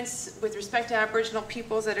arguments with respect to Aboriginal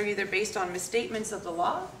peoples that are either based on misstatements of the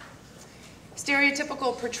law,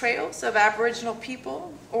 stereotypical portrayals of Aboriginal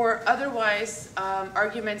people, or otherwise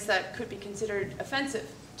arguments that could be considered offensive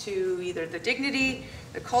to either the dignity,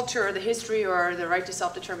 the culture, or the history, or the right to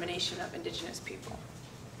self-determination of Indigenous people.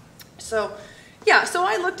 So, yeah, so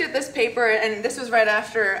I looked at this paper, and this was right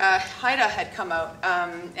after Haida had come out,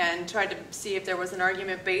 and tried to see if there was an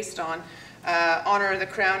argument based on honor of the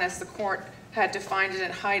Crown as the court had defined it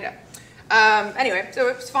in Haida. Anyway, so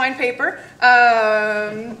it was fine paper,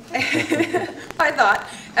 I thought.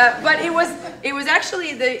 But it was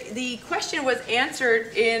actually, the question was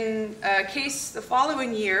answered in a case the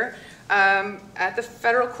following year at the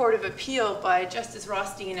Federal Court of Appeal by Justice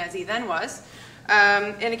Rothstein, as he then was,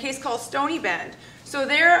 in a case called Stony Band. So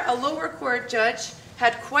there, a lower court judge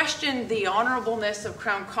had questioned the honorableness of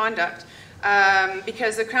Crown conduct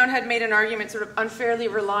because the Crown had made an argument sort of unfairly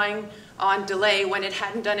relying on delay when it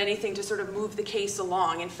hadn't done anything to sort of move the case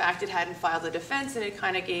along. In fact, it hadn't filed a defense, and it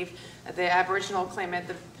kind of gave the Aboriginal claimant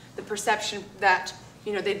the perception that,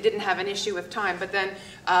 you know, they didn't have an issue with time. But then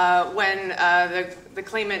when the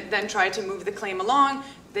claimant then tried to move the claim along,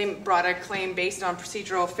 they brought a claim based on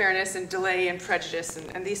procedural fairness and delay and prejudice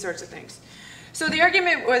and these sorts of things. So the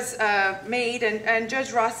argument was made, and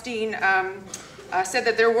Judge Rothstein said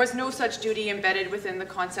that there was no such duty embedded within the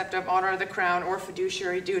concept of honor of the Crown or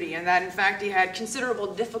fiduciary duty, and that in fact he had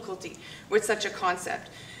considerable difficulty with such a concept.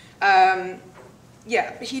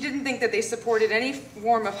 Yeah, he didn't think that they supported any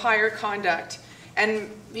form of higher conduct, and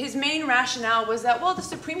his main rationale was that, well, the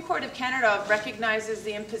Supreme Court of Canada recognizes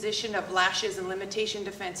the imposition of lashes and limitation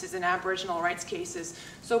defenses in Aboriginal rights cases,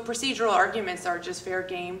 so procedural arguments are just fair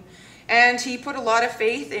game. And he put a lot of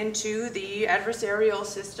faith into the adversarial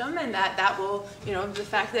system, and that will, you know, the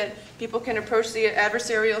fact that people can approach the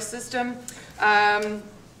adversarial system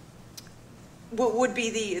would be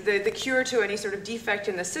the cure to any sort of defect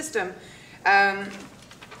in the system. And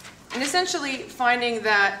essentially finding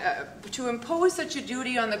that to impose such a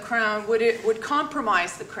duty on the Crown would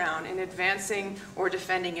compromise the Crown in advancing or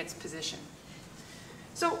defending its position.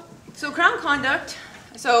 So Crown conduct.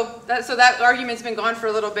 So that argument's been gone for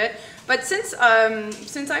a little bit, but since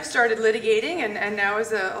I've started litigating and now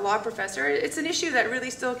as a law professor, it's an issue that really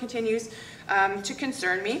still continues to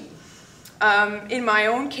concern me. In my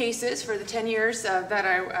own cases, for the 10 years that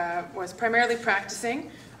I was primarily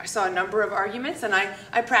practicing, I saw a number of arguments, and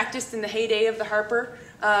I practiced in the heyday of the Harper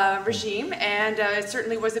regime, and it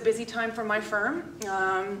certainly was a busy time for my firm.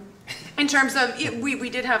 In terms of, we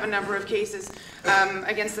did have a number of cases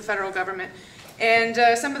against the federal government.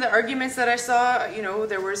 And some of the arguments that I saw, you know,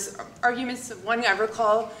 there was arguments, one I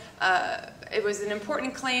recall, it was an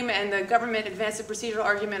important claim, and the government advanced a procedural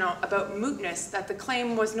argument about mootness, that the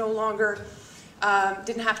claim was no longer,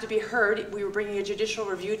 didn't have to be heard. We were bringing a judicial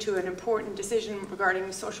review to an important decision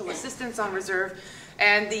regarding social assistance on reserve.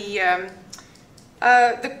 And the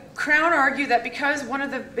Crown argued that because one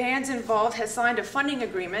of the bands involved has signed a funding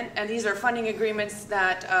agreement, and these are funding agreements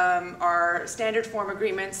that are standard form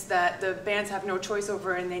agreements that the bands have no choice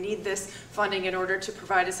over, and they need this funding in order to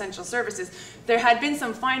provide essential services. There had been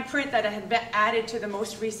some fine print that had been added to the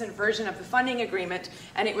most recent version of the funding agreement,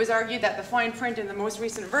 and it was argued that the fine print in the most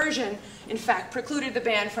recent version, in fact, precluded the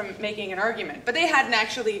band from making an argument. But they hadn't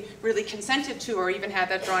actually really consented to or even had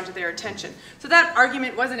that drawn to their attention. So that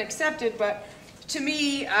argument wasn't accepted, but to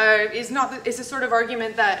me, is a sort of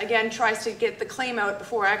argument that, again, tries to get the claim out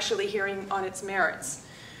before actually hearing on its merits.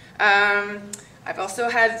 I've also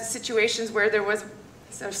had situations where there was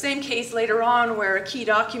the same case later on where a key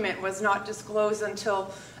document was not disclosed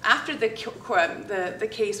until after the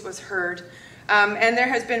case was heard. And there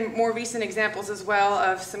has been more recent examples as well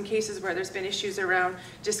of some cases where there's been issues around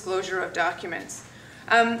disclosure of documents.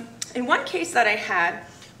 In one case that I had,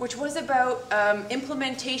 which was about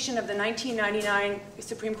implementation of the 1999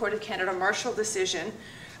 Supreme Court of Canada Marshall decision.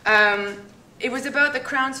 It was about the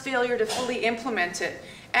Crown's failure to fully implement it.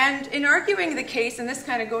 And in arguing the case, and this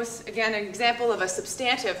kind of goes, again, an example of a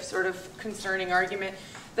substantive sort of concerning argument,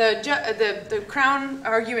 the Crown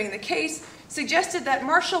arguing the case suggested that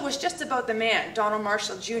Marshall was just about the man, Donald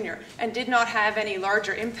Marshall Jr., and did not have any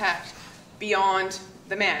larger impact beyond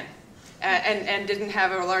the man. And didn't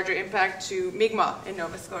have a larger impact to Mi'kmaq in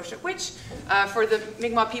Nova Scotia, which, for the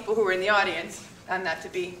Mi'kmaq people who were in the audience, found that to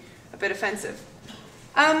be a bit offensive.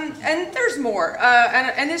 And there's more,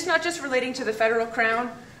 and it's not just relating to the federal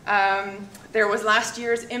Crown. There was last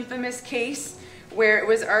year's infamous case where it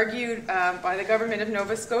was argued by the government of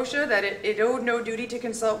Nova Scotia that it owed no duty to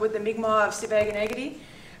consult with the Mi'kmaq of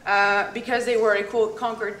Sipekne'katik because they were a, quote,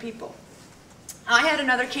 conquered people. I had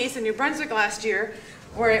another case in New Brunswick last year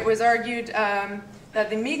where it was argued that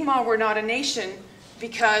the Mi'kmaq were not a nation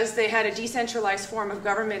because they had a decentralized form of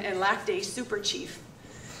government and lacked a super chief.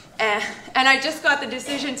 And I just got the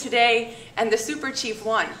decision today, and the super chief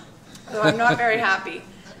won. So I'm not very happy.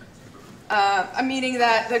 meaning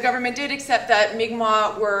that the government did accept that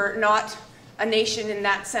Mi'kmaq were not a nation in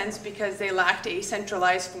that sense because they lacked a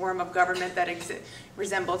centralized form of government that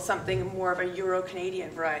resembled something more of a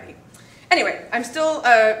Euro-Canadian variety. Anyway, I'm still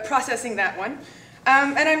processing that one.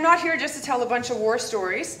 And I'm not here just to tell a bunch of war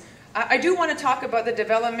stories. I do want to talk about the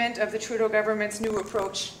development of the Trudeau government's new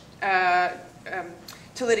approach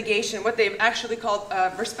to litigation, what they've actually called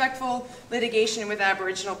respectful litigation with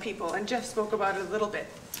Aboriginal people. And Jeff spoke about it a little bit.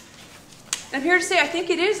 I'm here to say I think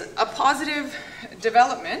it is a positive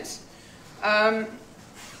development. And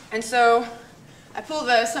so I pulled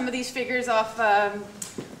some of these figures off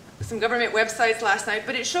some government websites last night,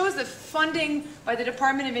 but it shows the funding by the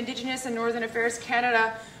Department of Indigenous and Northern Affairs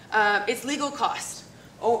Canada, its legal cost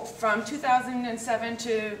from 2007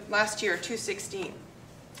 to last year, 2016.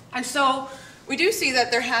 And so we do see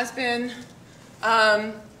that there has been,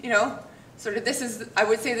 you know, sort of this is, I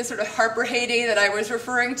would say, the sort of Harper heyday that I was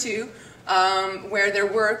referring to, where there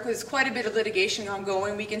was quite a bit of litigation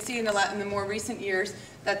ongoing. We can see in the more recent years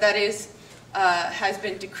that has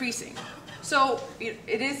been decreasing. So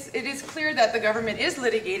it is clear that the government is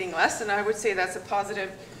litigating less, and I would say that's a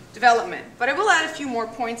positive development. But I will add a few more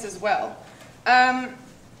points as well.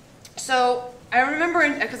 So I remember,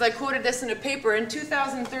 because I quoted this in a paper, in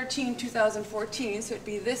 2013, 2014, so it'd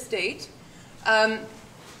be this date,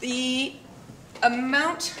 the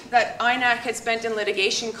amount that INAC had spent in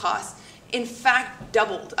litigation costs in fact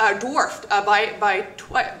dwarfed by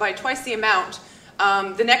twice the amount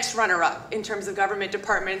the next runner-up in terms of government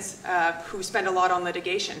departments who spend a lot on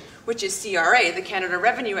litigation, which is CRA, the Canada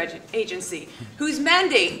Revenue Agency, whose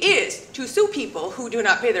mandate is to sue people who do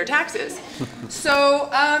not pay their taxes. So,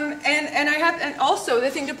 and also the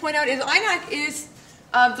thing to point out is INAC is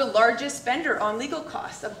the largest spender on legal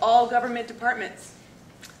costs of all government departments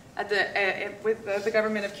with the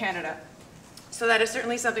Government of Canada. So that is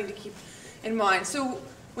certainly something to keep in mind. So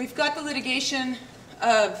we've got the litigation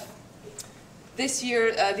of this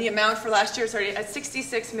year, the amount for last year, sorry, at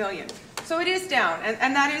 $66 million. So it is down,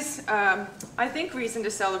 and that is, I think, reason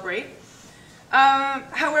to celebrate.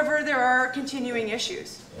 However, there are continuing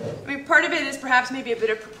issues. I mean, part of it is perhaps maybe a bit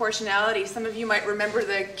of proportionality. Some of you might remember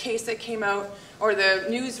the case that came out, or the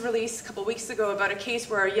news release a couple weeks ago about a case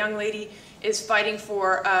where a young lady is fighting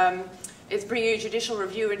for, is bringing a judicial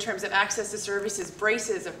review in terms of access to services,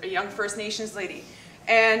 braces, a young First Nations lady.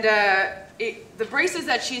 And the braces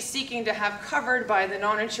that she's seeking to have covered by the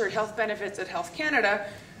non-insured health benefits at Health Canada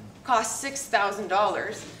cost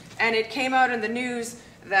 $6,000. And it came out in the news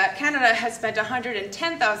that Canada has spent $110,000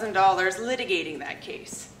 litigating that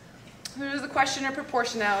case. There's the question of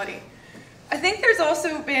proportionality. I think there's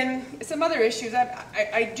also been some other issues.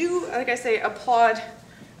 I do, like I say, applaud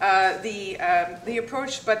the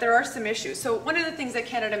approach, but there are some issues. So one of the things that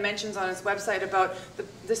Canada mentions on its website about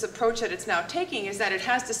this approach that it's now taking is that it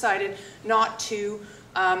has decided not to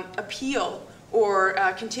appeal or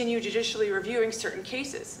continue judicially reviewing certain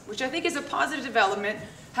cases, which I think is a positive development.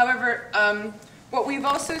 However, what we've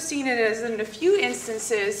also seen it is in a few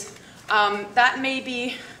instances that may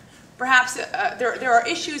be perhaps there are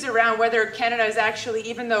issues around whether Canada is actually,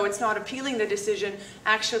 even though it's not appealing the decision,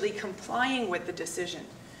 actually complying with the decision.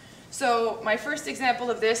 So my first example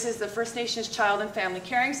of this is the First Nations Child and Family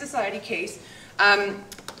Caring Society case,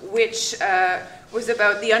 which was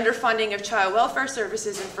about the underfunding of child welfare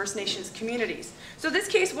services in First Nations communities. So this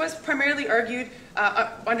case was primarily argued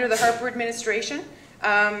under the Harper administration,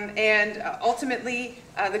 and ultimately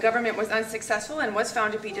the government was unsuccessful and was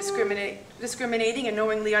found to be discriminating and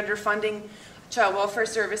knowingly underfunding child welfare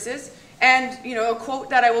services. And, you know, a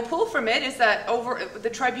quote that I will pull from it is that the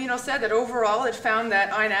tribunal said that overall it found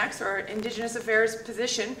that INAC's, or Indigenous Affairs,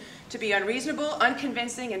 position to be unreasonable,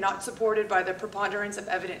 unconvincing, and not supported by the preponderance of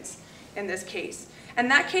evidence in this case.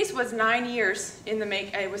 And that case was 9 years in the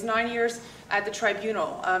make. It was 9 years at the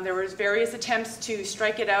tribunal. There was various attempts to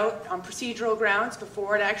strike it out on procedural grounds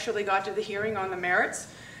before it actually got to the hearing on the merits.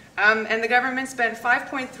 And the government spent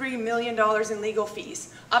 $5.3 million in legal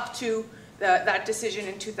fees up to that decision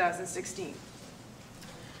in 2016.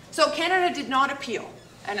 So Canada did not appeal,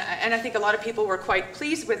 and I think a lot of people were quite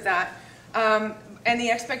pleased with that. And the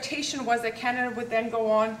expectation was that Canada would then go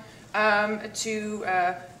on to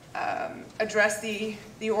address the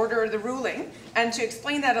order or the ruling. And to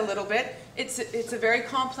explain that a little bit, it's a very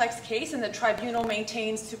complex case, and the tribunal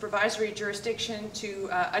maintains supervisory jurisdiction to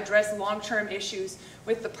address long-term issues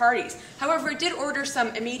with the parties. However, it did order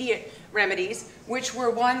some immediate remedies, which were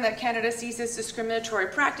one, that Canada ceases discriminatory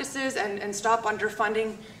practices and stop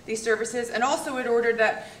underfunding these services, and also it ordered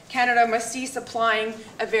that Canada must cease applying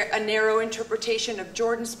a narrow interpretation of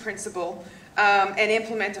Jordan's principle and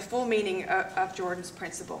implement a full meaning of Jordan's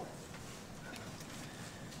principle.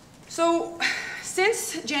 So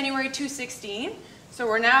since January 2016, so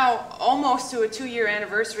we're now almost to a 2-year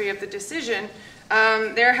anniversary of the decision,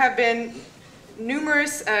 there have been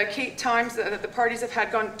numerous times that the parties have had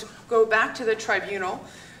to go back to the tribunal.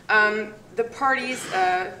 The parties,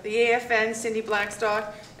 the AFN, Cindy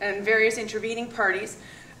Blackstock, and various intervening parties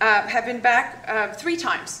have been back 3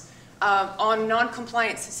 times on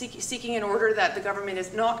non-compliance, seeking an order that the government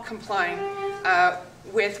is not complying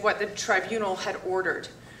with what the tribunal had ordered.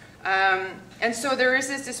 And so there is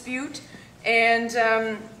this dispute, and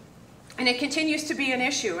it continues to be an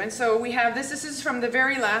issue. And so we have this is from the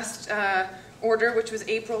very last order, which was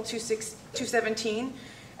April 2017.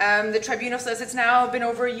 The tribunal says it's now been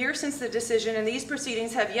over a year since the decision, and these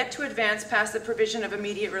proceedings have yet to advance past the provision of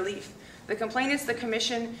immediate relief. The complainants, the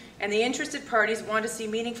Commission, and the interested parties want to see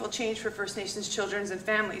meaningful change for First Nations children and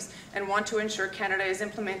families and want to ensure Canada is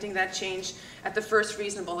implementing that change at the first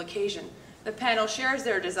reasonable occasion. The panel shares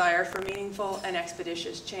their desire for meaningful and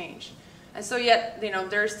expeditious change. And so yet,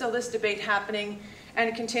 there is still this debate happening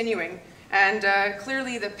and continuing. And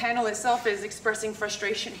clearly the panel itself is expressing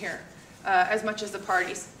frustration here, as much as the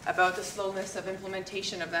parties, about the slowness of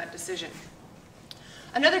implementation of that decision.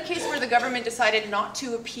 Another case where the government decided not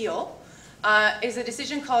to appeal is a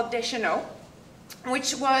decision called Deschenaux,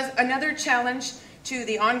 which was another challenge to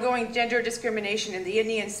the ongoing gender discrimination in the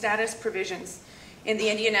Indian status provisions. In the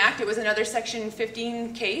Indian Act, it was another Section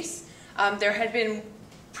 15 case. There had been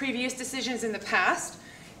previous decisions in the past.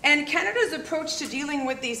 And Canada's approach to dealing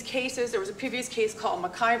with these cases, there was a previous case called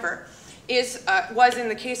McIver, was in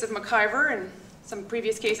the case of McIver and some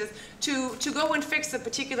previous cases, to go and fix the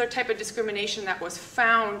particular type of discrimination that was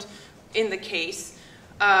found in the case,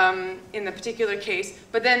 in the particular case,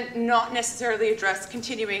 but then not necessarily address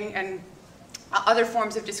continuing and other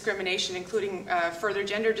forms of discrimination, including further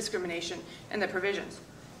gender discrimination in the provisions.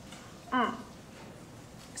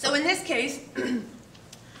 So in this case,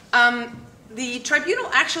 the tribunal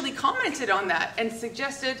actually commented on that and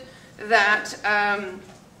suggested that,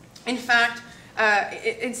 in fact,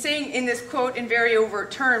 in saying in this quote in very overt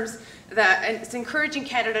terms that it's encouraging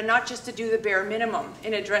Canada not just to do the bare minimum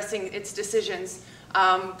in addressing its decisions,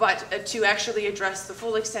 but to actually address the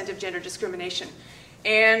full extent of gender discrimination.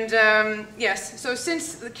 And yes, so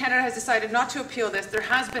since Canada has decided not to appeal this, there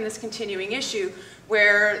has been this continuing issue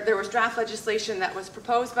where there was draft legislation that was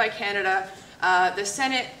proposed by Canada. The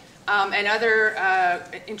Senate and other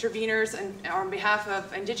interveners on behalf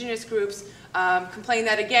of Indigenous groups complained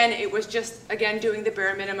that, again, it was just, again, doing the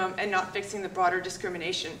bare minimum and not fixing the broader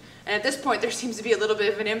discrimination. And at this point, there seems to be a little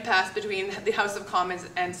bit of an impasse between the House of Commons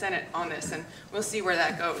and Senate on this, and we'll see where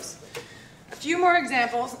that goes. A few more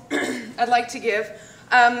examples I'd like to give.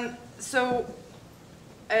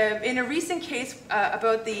 In a recent case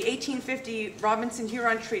about the 1850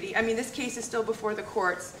 Robinson-Huron Treaty, I mean, this case is still before the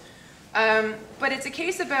courts, but it's a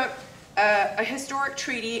case about a historic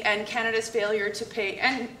treaty and Canada's failure to pay,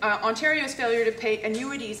 and Ontario's failure to pay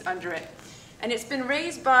annuities under it. And it's been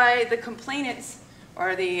raised by the complainants,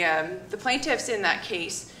 or the plaintiffs in that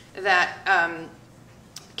case, that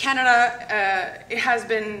Canada has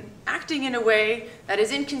been acting in a way that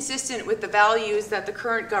is inconsistent with the values that the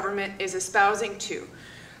current government is espousing to.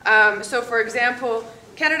 So for example,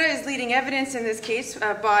 Canada is leading evidence in this case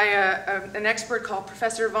by an expert called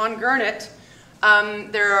Professor Von Gernot.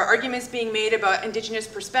 There are arguments being made about Indigenous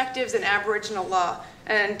perspectives and Aboriginal law.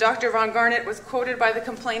 And Dr. Von Gernot was quoted by the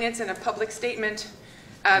complainants in a public statement.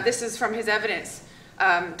 This is from his evidence.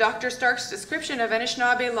 Dr. Stark's description of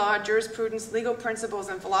Anishinaabe law, jurisprudence, legal principles,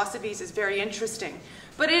 and philosophies is very interesting.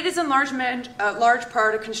 But it is in large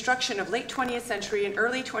part a construction of late 20th century and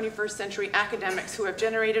early 21st century academics who have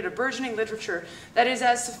generated a burgeoning literature that is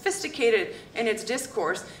as sophisticated in its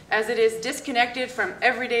discourse as it is disconnected from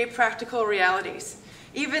everyday practical realities.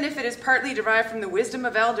 Even if it is partly derived from the wisdom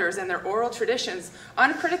of elders and their oral traditions,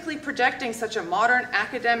 uncritically projecting such a modern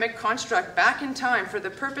academic construct back in time for the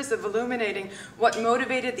purpose of illuminating what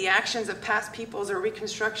motivated the actions of past peoples or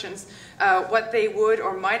reconstructions, what they would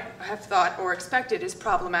or might have thought or expected is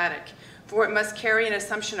problematic, for it must carry an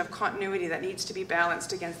assumption of continuity that needs to be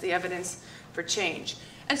balanced against the evidence for change.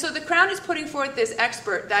 And so the Crown is putting forth this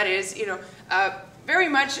expert that is, very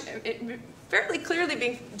much fairly clearly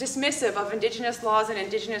being dismissive of Indigenous laws and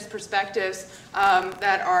Indigenous perspectives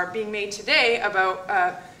that are being made today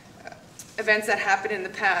about events that happened in the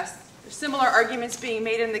past. There's similar arguments being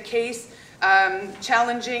made in the case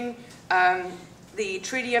challenging the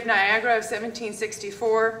Treaty of Niagara of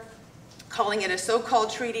 1764, calling it a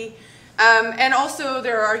so-called treaty. And also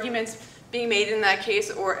there are arguments being made in that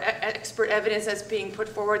case, or expert evidence that's being put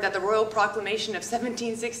forward, that the Royal Proclamation of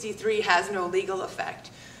 1763 has no legal effect.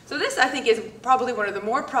 So this, I think, is probably one of the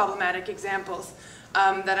more problematic examples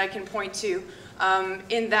that I can point to,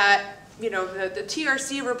 in that, you know, the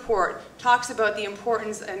TRC report talks about the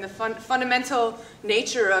importance and the fundamental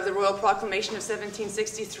nature of the Royal Proclamation of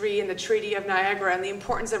 1763 and the Treaty of Niagara and the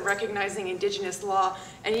importance of recognizing Indigenous law.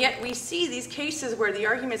 And yet we see these cases where the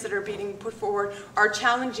arguments that are being put forward are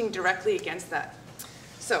challenging directly against that.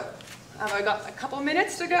 So, have I got a couple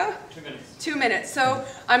minutes to go? 2 minutes. 2 minutes. So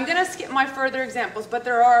I'm going to skip my further examples, but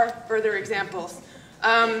there are further examples.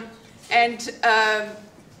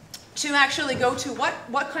 To actually go to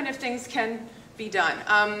what kind of things can be done.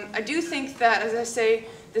 I do think that, as I say,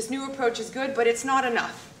 this new approach is good, but it's not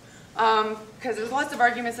enough. Because there's lots of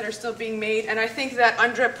arguments that are still being made, and I think that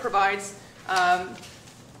UNDRIP provides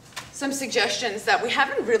some suggestions that we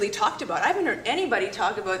haven't really talked about. I haven't heard anybody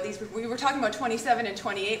talk about these. We were talking about 27 and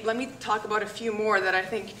 28. Let me talk about a few more that I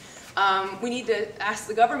think we need to ask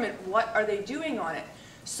the government, what are they doing on it?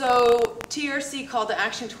 So TRC Call to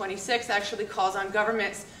Action 26 actually calls on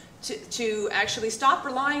governments to actually stop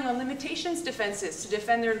relying on limitations defenses to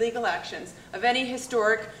defend their legal actions of any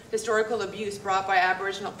historical abuse brought by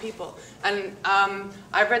Aboriginal people. And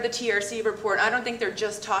I've read the TRC report. I don't think they're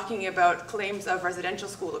just talking about claims of residential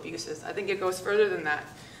school abuses. I think it goes further than that.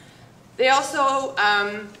 They also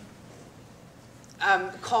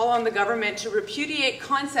call on the government to repudiate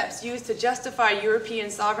concepts used to justify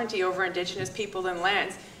European sovereignty over Indigenous people and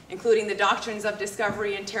lands, including the doctrines of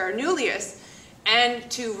discovery and terra nullius, and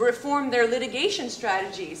to reform their litigation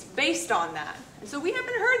strategies based on that. And so we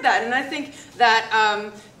haven't heard that, and I think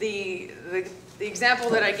that the example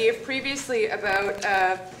that I gave previously about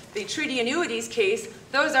the treaty annuities case,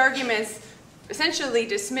 those arguments essentially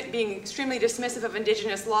being extremely dismissive of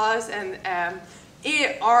Indigenous laws and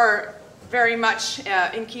are very much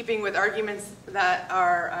in keeping with arguments that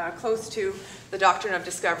are close to the doctrine of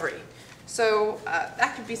discovery. So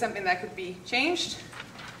that could be something that could be changed.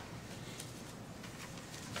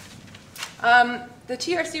 The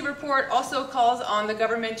TRC report also calls on the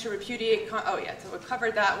government to repudiate, oh yeah, so we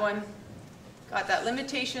covered that one. Got that.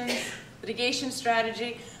 Limitations, litigation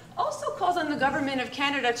strategy. Also calls on the government of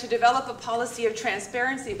Canada to develop a policy of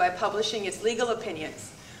transparency by publishing its legal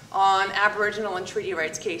opinions on Aboriginal and treaty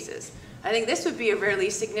rights cases. I think this would be a really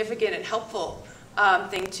significant and helpful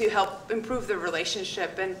thing to help improve the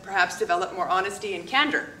relationship and perhaps develop more honesty and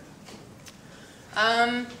candor.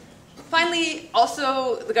 Finally,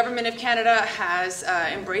 also, the Government of Canada has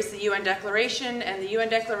embraced the UN Declaration, and the UN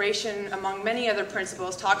Declaration, among many other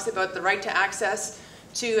principles, talks about the right to access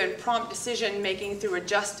to and prompt decision-making through a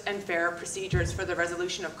just and fair procedures for the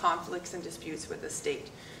resolution of conflicts and disputes with the state.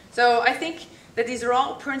 So I think that these are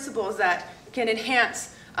all principles that can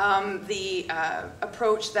enhance the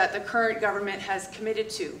approach that the current government has committed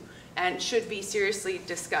to and should be seriously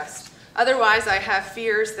discussed. Otherwise, I have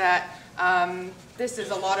fears that this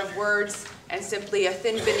is a lot of words and simply a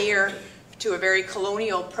thin veneer to a very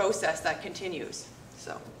colonial process that continues.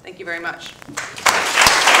 So, thank you very much.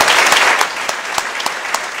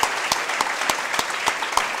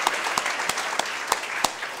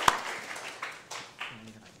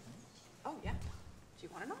 Oh, yeah. Do you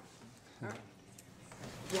want to know? All right.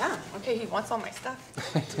 Yeah, okay, he wants all my stuff.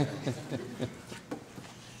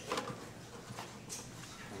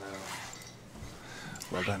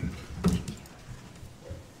 Well done.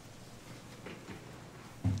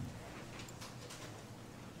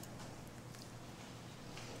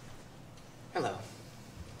 Hello.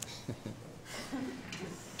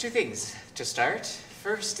 Two things to start.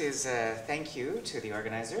 First is a thank you to the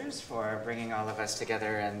organizers for bringing all of us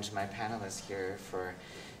together and my panelists here for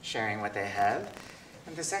sharing what they have.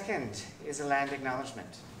 And the second is a land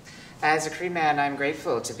acknowledgement. As a Cree man, I'm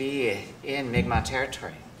grateful to be in Mi'kmaq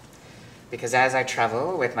territory, because as I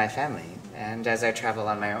travel with my family and as I travel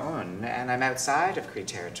on my own and I'm outside of Cree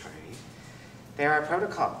territory, there are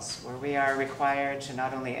protocols where we are required to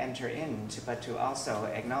not only enter into, but to also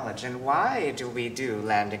acknowledge. And why do we do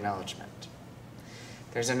land acknowledgement?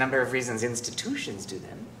 There's a number of reasons institutions do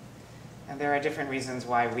them, and there are different reasons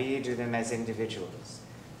why we do them as individuals,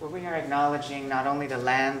 where we are acknowledging not only the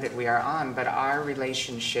land that we are on, but our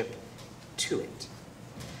relationship to it.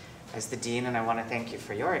 As the Dean, and I want to thank you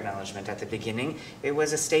for your acknowledgement at the beginning, it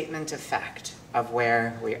was a statement of fact of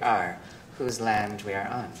where we are, whose land we are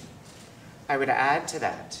on. I would add to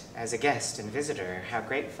that, as a guest and visitor, how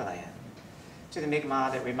grateful I am to the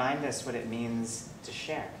Mi'kmaq that remind us what it means to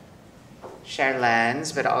share. Share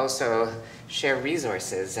lands, but also share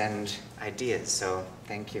resources and ideas. So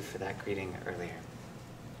thank you for that greeting earlier.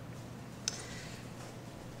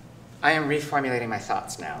 I am reformulating my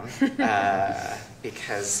thoughts now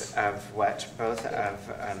because of what both of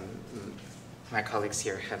my colleagues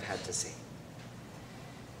here have had to say.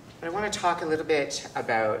 But I want to talk a little bit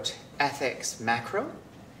about ethics macro.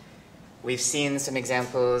 We've seen some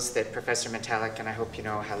examples that Professor Metallic, and I hope you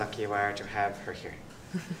know how lucky you are to have her here,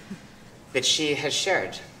 that she has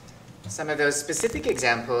shared. Some of those specific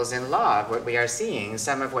examples in law of what we are seeing,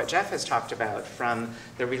 some of what Jeff has talked about from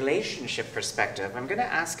the relationship perspective. I'm going to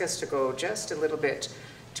ask us to go just a little bit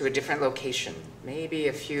to a different location, maybe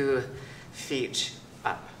a few feet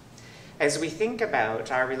up, as we think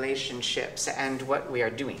about our relationships and what we are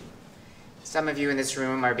doing. Some of you in this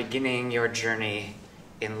room are beginning your journey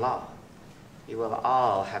in law. You will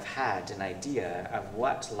all have had an idea of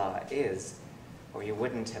what law is, or you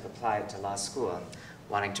wouldn't have applied to law school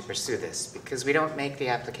wanting to pursue this, because we don't make the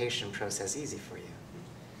application process easy for you.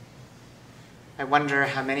 I wonder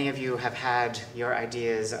how many of you have had your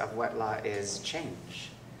ideas of what law is change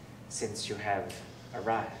since you have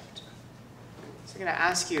arrived. So I'm going to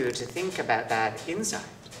ask you to think about that inside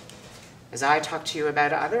as I talk to you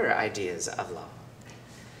about other ideas of law.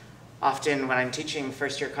 Often when I'm teaching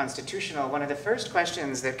first-year constitutional, one of the first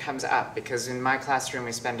questions that comes up, because in my classroom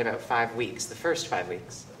we spend about 5 weeks, the first 5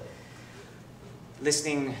 weeks,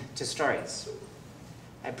 listening to stories.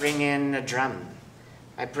 I bring in a drum.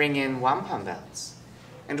 I bring in wampum belts.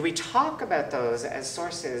 And we talk about those as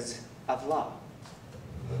sources of law.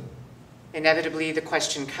 Inevitably, the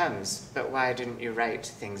question comes, but why didn't you write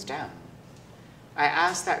things down? I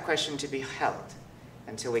ask that question to be held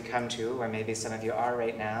until we come to, or maybe some of you are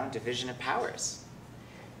right now, division of powers.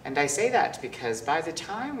 And I say that because by the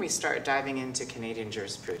time we start diving into Canadian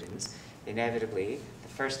jurisprudence, inevitably, the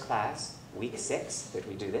first class, week 6 that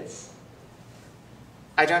we do this,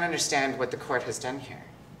 I don't understand what the court has done here.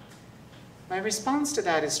 My response to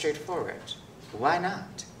that is straightforward. Why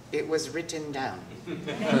not? It was written down.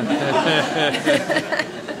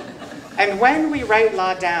 And when we write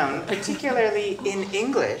law down, particularly in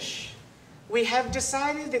English, we have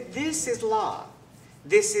decided that this is law.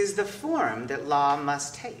 This is the form that law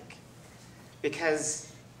must take,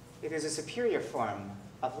 because it is a superior form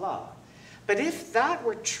of law. But if that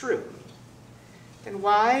were true, then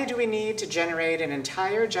why do we need to generate an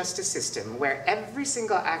entire justice system where every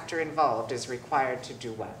single actor involved is required to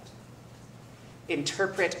do what?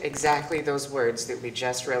 Interpret exactly those words that we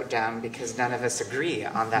just wrote down because none of us agree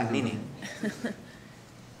on that meaning.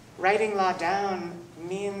 Writing law down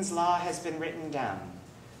means law has been written down.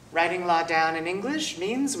 Writing law down in English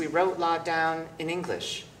means we wrote law down in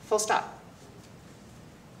English. Full stop.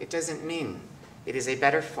 It doesn't mean it is a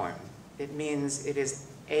better form. It means it is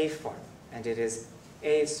a form, and it is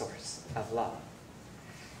a source of law.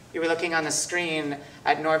 You were looking on the screen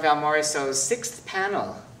at Norval Morrisseau's 6th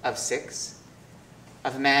panel of 6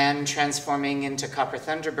 of man transforming into Copper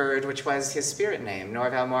Thunderbird, which was his spirit name.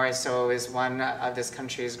 Norval Morrisseau is one of this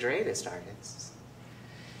country's greatest artists.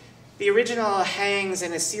 The original hangs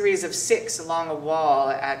in a series of 6 along a wall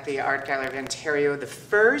at the Art Gallery of Ontario. The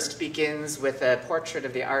first begins with a portrait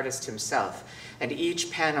of the artist himself, and each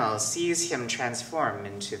panel sees him transform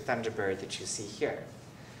into Thunderbird that you see here.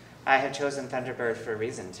 I have chosen Thunderbird for a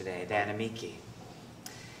reason today, Dan Amiki.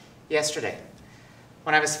 Yesterday,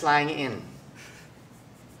 when I was flying in,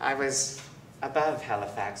 I was above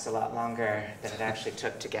Halifax a lot longer than it actually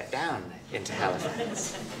took to get down into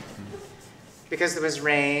Halifax. Because there was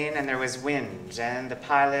rain and there was wind, and the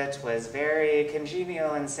pilot was very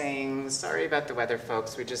congenial in saying, "Sorry about the weather,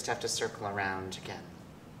 folks, we just have to circle around again."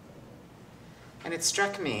 And it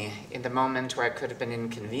struck me in the moment where I could have been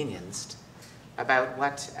inconvenienced about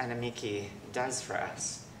what an Amiki does for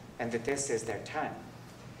us, and that this is their time.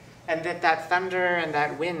 And that thunder and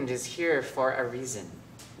that wind is here for a reason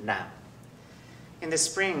now. In the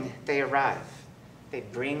spring, they arrive. They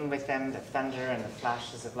bring with them the thunder and the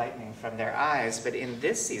flashes of lightning from their eyes, but in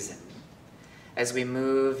this season, as we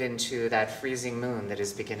move into that freezing moon that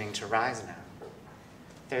is beginning to rise now,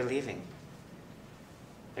 they're leaving.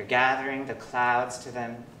 They're gathering the clouds to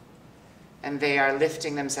them, and they are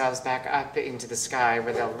lifting themselves back up into the sky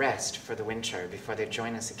where they'll rest for the winter before they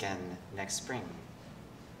join us again next spring.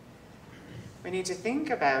 We need to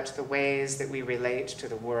think about the ways that we relate to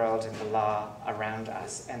the world and the law around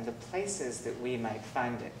us and the places that we might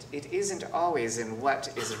find it. It isn't always in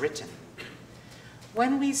what is written.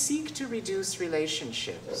 When we seek to reduce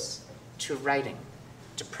relationships to writing,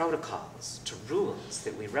 to protocols, to rules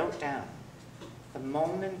that we wrote down, the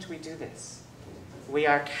moment we do this, we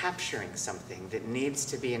are capturing something that needs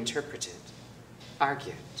to be interpreted,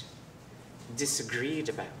 argued, disagreed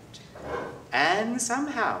about. And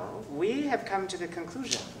somehow we have come to the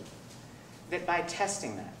conclusion that by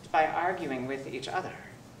testing that, by arguing with each other,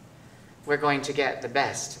 we're going to get the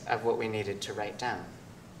best of what we needed to write down.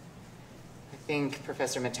 I think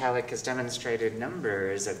Professor Metallic has demonstrated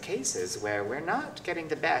numbers of cases where we're not getting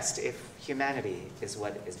the best if humanity is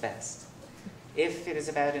what is best. If it is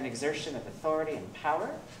about an exertion of authority and power,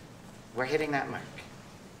 we're hitting that mark.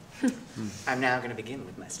 I'm now going to begin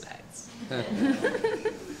with my slides. That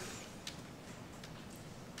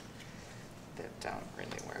don't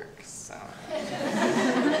really work, so. I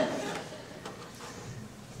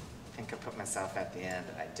think I put myself at the end,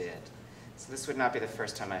 and I did. So this would not be the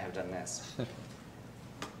first time I have done this.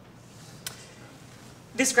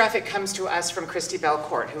 This graphic comes to us from Christy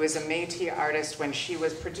Belcourt, who is a Métis artist. When she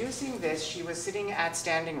was producing this, she was sitting at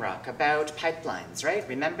Standing Rock about pipelines, right?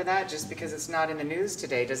 Remember that? Just because it's not in the news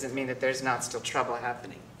today doesn't mean that there's not still trouble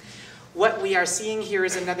happening. What we are seeing here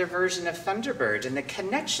is another version of Thunderbird and the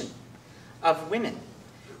connection of women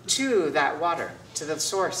to that water, to the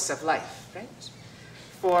source of life, right?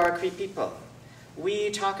 For Cree people, we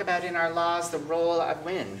talk about in our laws the role of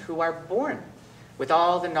women who are born with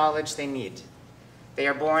all the knowledge they need. They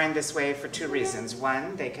are born this way for two reasons.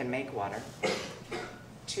 One, they can make water.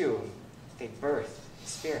 Two, they birth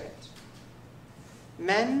spirit.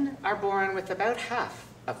 Men are born with about half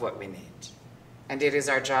of what we need, and it is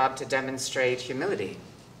our job to demonstrate humility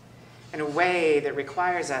in a way that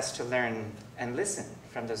requires us to learn and listen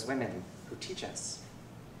from those women who teach us.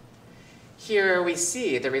 Here we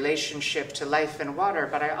see the relationship to life and water,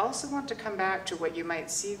 but I also want to come back to what you might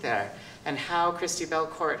see there and how Christy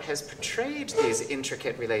Belcourt has portrayed these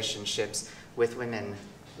intricate relationships with women,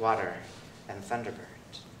 water, and Thunderbird.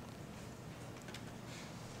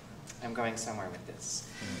 I'm going somewhere with this.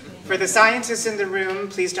 For the scientists in the room,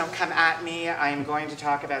 please don't come at me. I am going to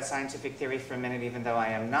talk about scientific theory for a minute, even though I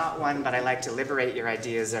am not one, but I like to liberate your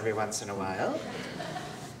ideas every once in a while.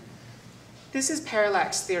 This is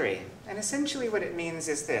parallax theory, and essentially what it means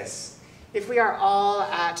is this. If we are all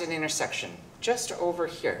at an intersection, just over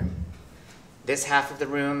here, this half of the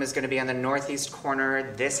room is going to be on the northeast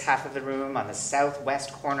corner, this half of the room on the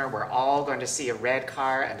southwest corner, we're all going to see a red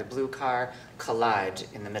car and a blue car collide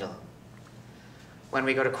in the middle. When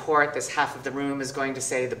we go to court, this half of the room is going to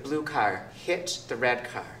say the blue car hit the red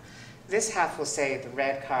car. This half will say the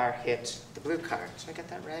red car hit the blue car. Did I get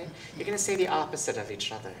that right? You're going to say the opposite of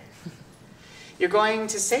each other. You're going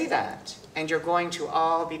to say that, and you're going to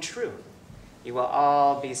all be true. You will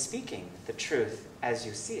all be speaking the truth as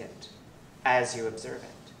you see it, as you observe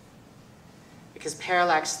it. Because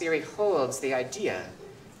parallax theory holds the idea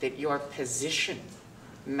that your position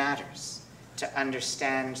matters to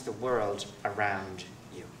understand the world around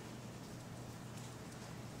you.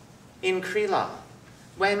 In Cree law,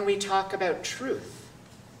 when we talk about truth,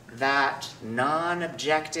 that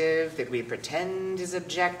non-objective, that we pretend is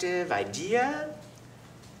objective idea,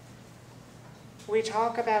 we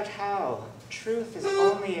talk about how truth is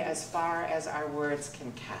only as far as our words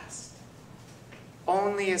can cast,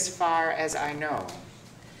 only as far as I know.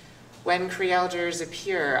 When Cree elders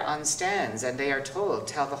appear on stands and they are told,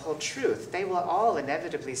 tell the whole truth, they will all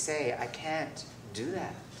inevitably say, I can't do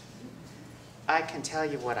that. I can tell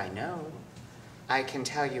you what I know. I can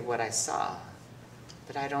tell you what I saw.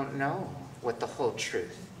 But I don't know what the whole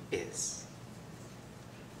truth is.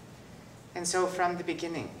 And so from the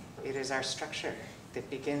beginning, it is our structure that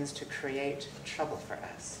begins to create trouble for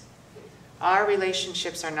us. Our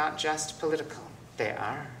relationships are not just political. They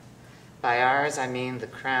are. By ours, I mean the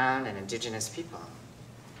Crown and Indigenous people.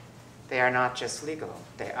 They are not just legal.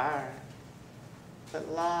 They are.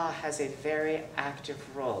 But law has a very active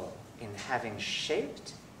role in having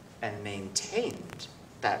shaped and maintained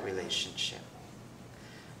that relationship.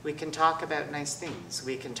 We can talk about nice things.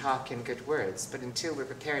 We can talk in good words. But until we're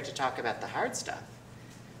prepared to talk about the hard stuff,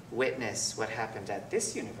 witness what happened at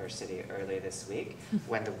this university earlier this week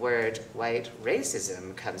when the word white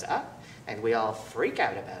racism comes up and we all freak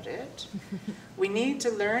out about it. We need to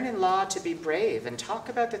learn in law to be brave and talk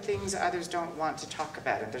about the things others don't want to talk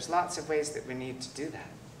about. And there's lots of ways that we need to do that.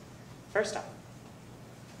 First off,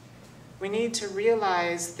 we need to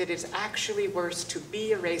realize that it's actually worse to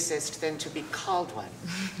be a racist than to be called one.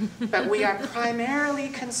 But we are primarily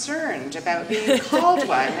concerned about being called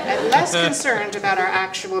one and less concerned about our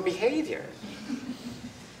actual behavior.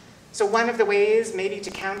 So one of the ways maybe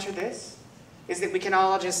to counter this is that we can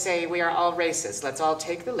all just say we are all racist. Let's all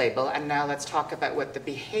take the label and now let's talk about what the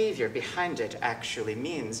behavior behind it actually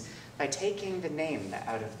means by taking the name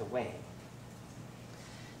out of the way.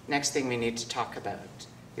 Next thing we need to talk about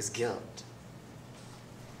is guilt.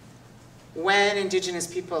 When Indigenous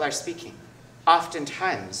people are speaking,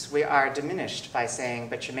 oftentimes we are diminished by saying,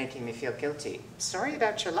 but you're making me feel guilty. Sorry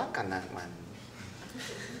about your luck on that one.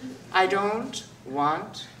 I don't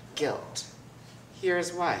want guilt.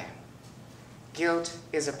 Here's why. Guilt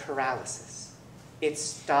is a paralysis. It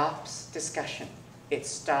stops discussion. It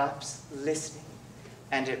stops listening.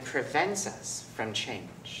 And it prevents us from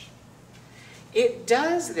change. It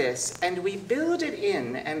does this, and we build it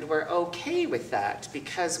in, and we're okay with that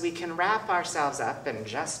because we can wrap ourselves up and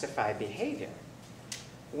justify behavior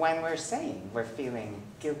when we're saying we're feeling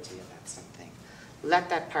guilty about something. Let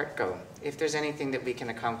that part go. If there's anything that we can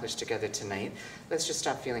accomplish together tonight, let's just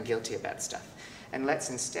stop feeling guilty about stuff. And let's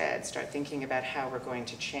instead start thinking about how we're going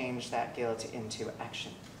to change that guilt into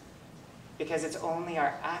action. Because it's only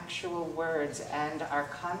our actual words and our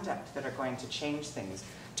conduct that are going to change things.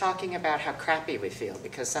 Talking about how crappy we feel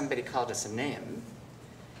because somebody called us a name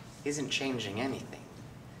isn't changing anything.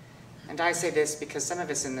 And I say this because some of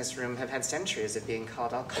us in this room have had centuries of being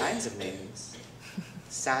called all kinds of names.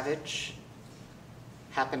 Savage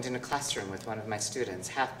happened in a classroom with one of my students.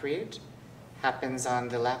 Half-breed happens on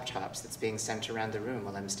the laptops that's being sent around the room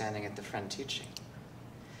while I'm standing at the front teaching.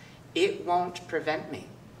 It won't prevent me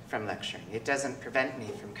from lecturing. It doesn't prevent me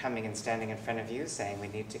from coming and standing in front of you saying we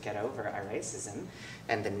need to get over our racism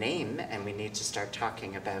and the name, and we need to start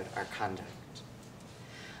talking about our conduct.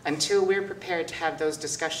 Until we're prepared to have those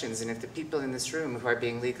discussions, and if the people in this room who are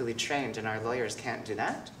being legally trained and our lawyers can't do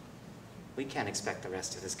that, we can't expect the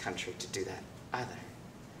rest of this country to do that either.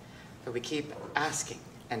 But we keep asking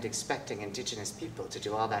and expecting Indigenous people to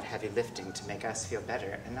do all that heavy lifting to make us feel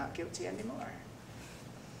better and not guilty anymore.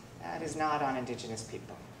 That is not on Indigenous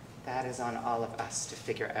people. That is on all of us to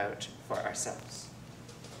figure out for ourselves.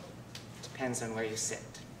 Depends on where you sit.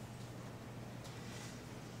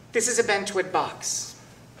 This is a bentwood box.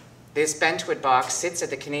 This bentwood box sits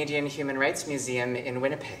at the Canadian Human Rights Museum in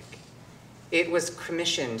Winnipeg. It was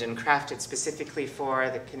commissioned and crafted specifically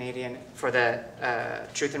for the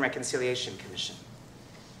Truth and Reconciliation Commission.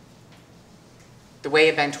 The way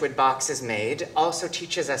a bentwood box is made also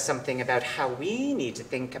teaches us something about how we need to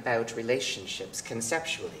think about relationships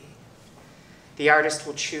conceptually. The artist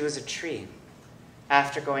will choose a tree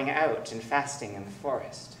after going out and fasting in the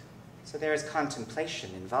forest. So there is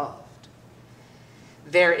contemplation involved.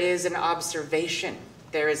 There is an observation.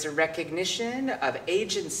 There is a recognition of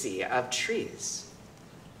agency of trees.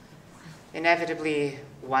 Inevitably,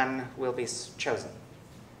 one will be chosen.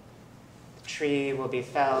 The tree will be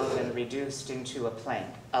felled and reduced into a plank,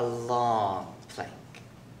 a long plank.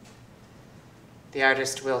 The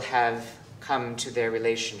artist will have come to their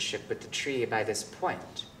relationship with the tree by this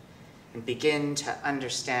point and begin to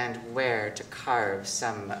understand where to carve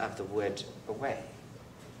some of the wood away.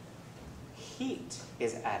 Heat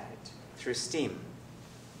is added through steam,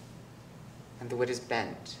 and the wood is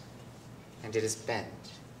bent, and it is bent,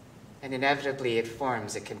 and inevitably it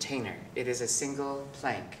forms a container. It is a single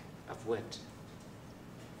plank of wood.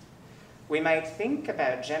 We might think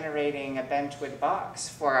about generating a bentwood box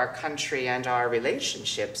for our country and our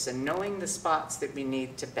relationships and knowing the spots that we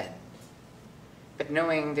need to bend, but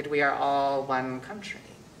knowing that we are all one country.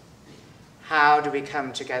 How do we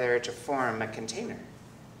come together to form a container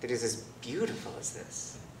that is as beautiful as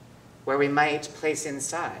this, where we might place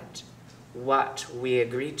inside what we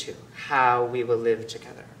agree to, how we will live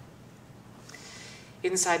together?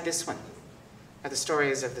 Inside this one are the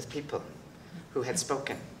stories of the people who had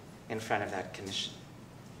spoken in front of that commission.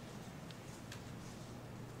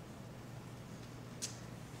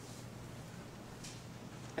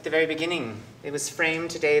 At the very beginning, it was framed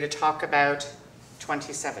today to talk about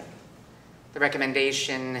 27. The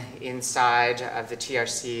recommendation inside of the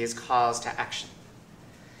TRC's calls to action.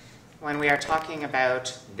 When we are talking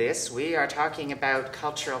about this, we are talking about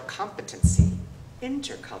cultural competency,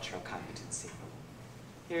 intercultural competency.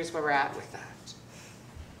 Here's where we're at with that.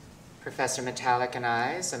 Professor Metallic and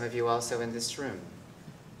I, some of you also in this room,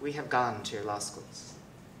 we have gone to your law schools.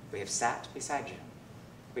 We have sat beside you.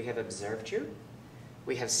 We have observed you.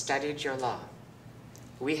 We have studied your law.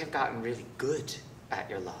 We have gotten really good at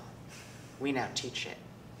your law. We now teach it.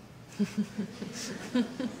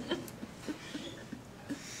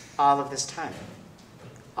 All of this time,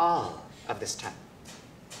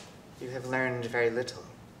 you have learned very little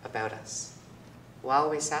about us while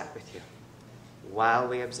we sat with you, while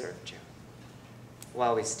we observed you,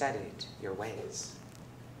 while we studied your ways.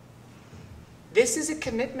 This is a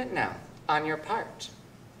commitment now on your part.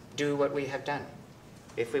 Do what we have done.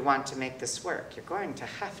 If we want to make this work, you're going to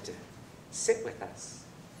have to sit with us,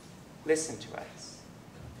 listen to us,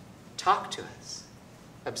 talk to us,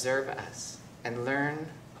 observe us, and learn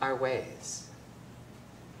our ways.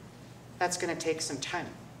 That's going to take some time.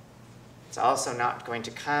 It's also not going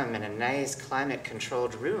to come in a nice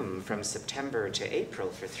climate-controlled room from September to April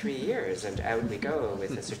for 3 years, and out we go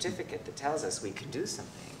with a certificate that tells us we can do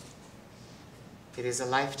something. It is a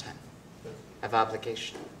lifetime of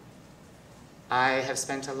obligation, I have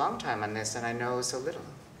spent a long time on this and I know so little.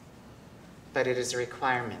 But it is a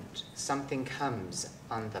requirement. Something comes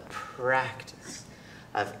on the practice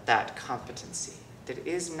of that competency that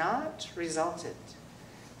is not resulted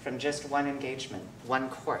from just one engagement, one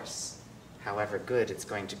course, however good it's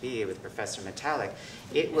going to be with Professor Metallic.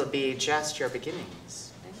 It will be just your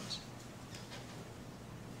beginnings. Right?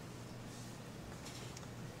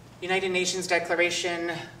 United Nations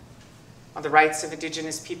Declaration on the Rights of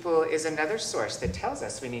Indigenous People is another source that tells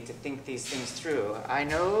us we need to think these things through. I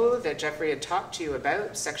know that Jeffrey had talked to you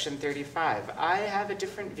about Section 35. I have a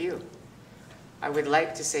different view. I would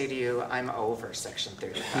like to say to you, I'm over Section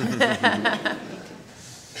 35.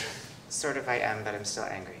 Sort of I am, but I'm still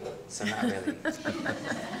angry, so not really.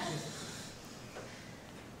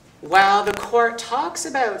 While the court talks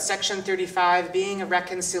about Section 35 being a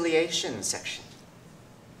reconciliation section,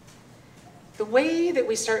 the way that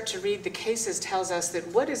we start to read the cases tells us that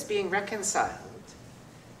what is being reconciled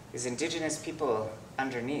is Indigenous people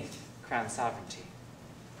underneath Crown sovereignty.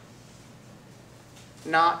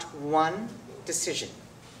 Not one decision,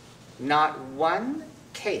 not one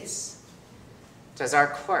case does our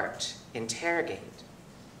court interrogate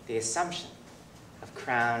the assumption of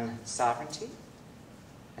Crown sovereignty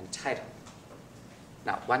and title.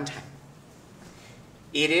 Not one time.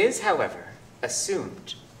 It is, however,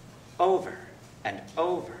 assumed over and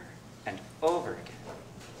over and over again,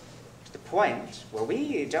 to the point where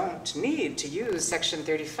we don't need to use Section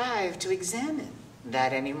 35 to examine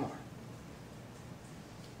that anymore.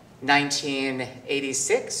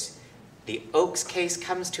 1986, the Oakes case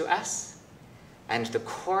comes to us, and the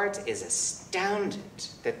court is astounded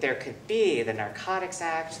that there could be the Narcotics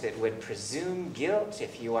Act that would presume guilt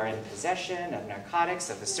if you are in possession of narcotics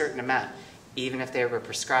of a certain amount, even if they were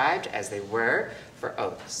prescribed, as they were for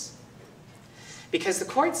Oakes. Because the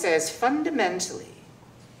court says, fundamentally,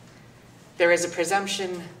 there is a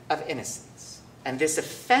presumption of innocence, and this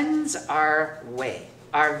offends our way,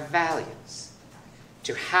 our values,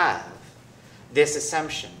 to have this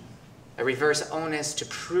assumption, a reverse onus to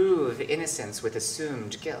prove innocence with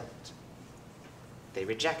assumed guilt. They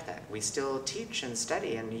reject that. We still teach and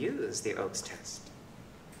study and use the Oakes test.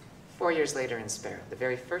 4 years later in Sparrow, the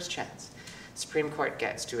very first chance Supreme Court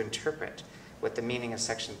gets to interpret what the meaning of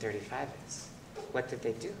Section 35 is. What did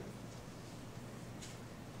they do?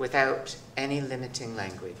 Without any limiting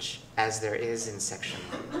language, as there is in Section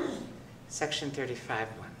 1. Section 35.1.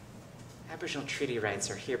 Aboriginal treaty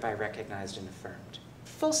rights are hereby recognized and affirmed.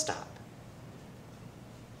 Full stop.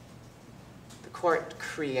 The court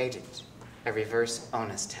created a reverse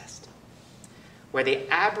onus test, where the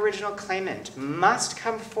Aboriginal claimant must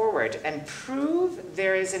come forward and prove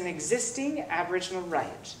there is an existing Aboriginal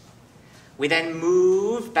right. We then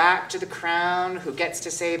move back to the Crown, who gets to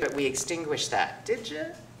say, but we extinguished that. Did you?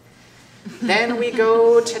 Then we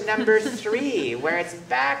go to number 3, where it's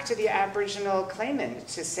back to the Aboriginal claimant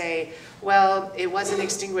to say, well, it wasn't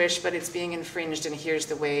extinguished, but it's being infringed, and here's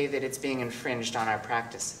the way that it's being infringed on our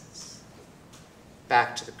practices.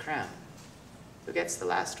 Back to the Crown. Who gets the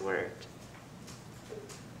last word?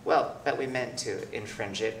 Well, but we meant to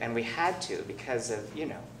infringe it, and we had to because of,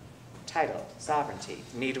 title, sovereignty.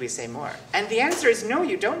 Need we say more? And the answer is no,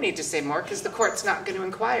 you don't need to say more, because the court's not going to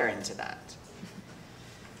inquire into that.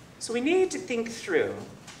 So we need to think through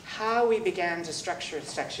how we began to structure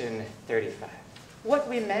Section 35, what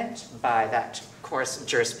we meant by that course of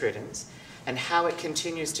jurisprudence, and how it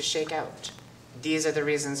continues to shake out. These are the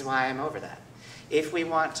reasons why I'm over that. If we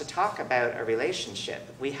want to talk about a relationship,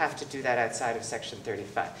 we have to do that outside of Section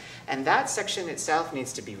 35. And that section itself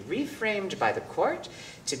needs to be reframed by the court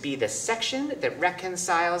to be the section that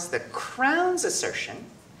reconciles the Crown's assertion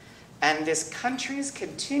and this country's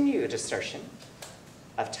continued assertion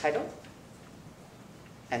of title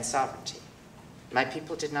and sovereignty. My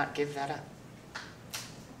people did not give that up.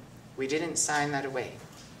 We didn't sign that away.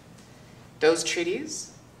 Those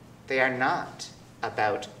treaties, they are not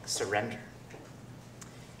about surrender.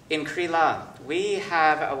 In Cree law, we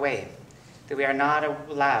have a way that we are not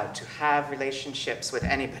allowed to have relationships with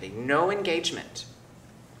anybody, no engagement,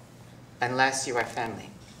 unless you are family.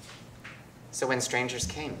 So when strangers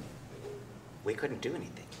came, we couldn't do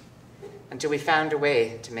anything until we found a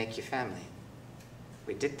way to make you family.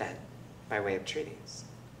 We did that by way of treaties.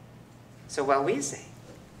 So while we say,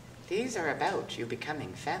 these are about you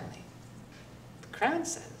becoming family, the Crown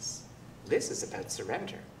says, this is about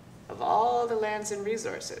surrender of all the lands and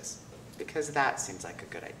resources, because that seems like a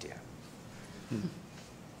good idea.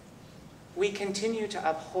 We continue to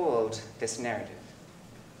uphold this narrative.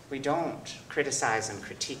 We don't criticize and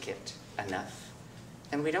critique it enough,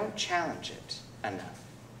 and we don't challenge it enough.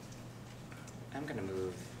 I'm going to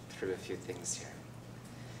move through a few things here.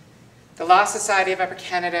 The Law Society of Upper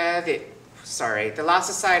Canada, the Law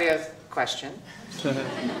Society of Question,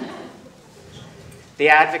 the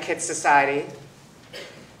Advocates Society,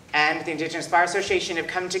 and the Indigenous Bar Association have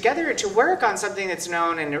come together to work on something that's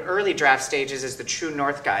known in the early draft stages as the True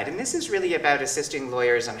North Guide. And this is really about assisting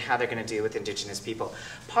lawyers on how they're going to deal with Indigenous people.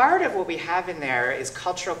 Part of what we have in there is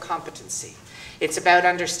cultural competency. It's about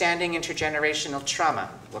understanding intergenerational trauma.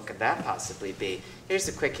 What could that possibly be? Here's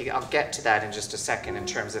a quickie. I'll get to that in just a second in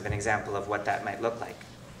terms of an example of what that might look like.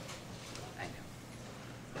 I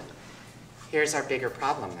know. Here's our bigger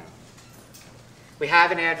problem, though. We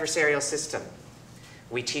have an adversarial system.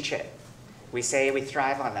 We teach it. We say we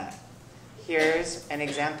thrive on that. Here's an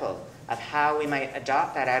example of how we might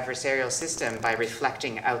adopt that adversarial system by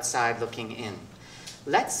reflecting outside, looking in.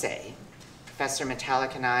 Let's say Professor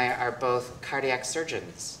Metallic and I are both cardiac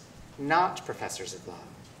surgeons, not professors of law.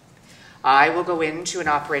 I will go into an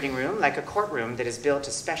operating room like a courtroom that is built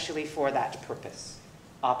especially for that purpose,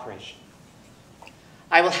 operation.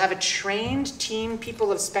 I will have a trained team,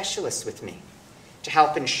 people of specialists with me to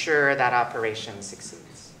help ensure that operation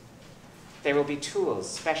succeeds. There will be tools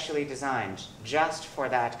specially designed just for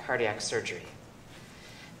that cardiac surgery.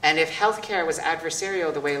 And if healthcare was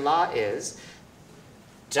adversarial the way law is,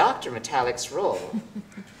 Dr. Metallic's role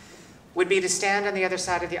would be to stand on the other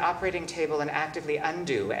side of the operating table and actively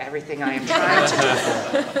undo everything I am trying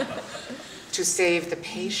to do to save the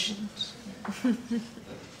patient.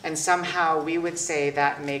 And somehow we would say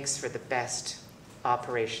that makes for the best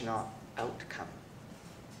operational outcome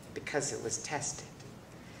because it was tested.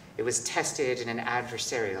 It was tested in an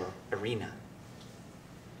adversarial arena.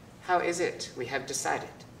 How is it we have decided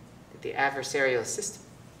that the adversarial system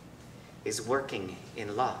is working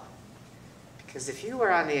in law? Because if you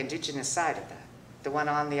were on the Indigenous side of that, the one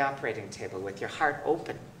on the operating table with your heart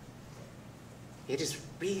open, it is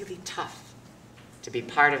really tough to be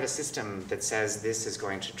part of a system that says this is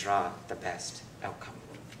going to draw the best outcome.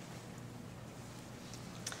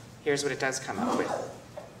 Here's what it does come up with.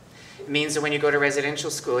 It means that when you go to residential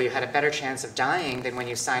school, you had a better chance of dying than when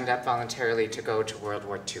you signed up voluntarily to go to World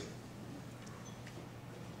War II.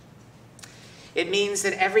 It means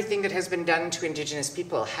that everything that has been done to Indigenous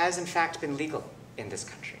people has in fact been legal in this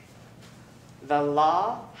country. The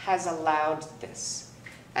law has allowed this,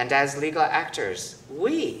 and as legal actors,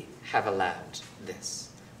 we have allowed this,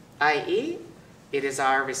 i.e., it is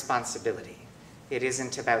our responsibility. It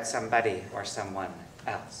isn't about somebody or someone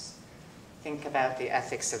else. Think about the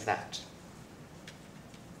ethics of that.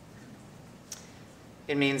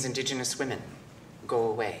 It means Indigenous women go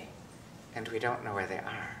away, and we don't know where they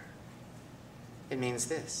are. It means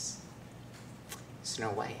this: Snow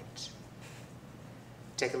White.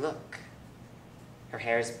 Take a look. Her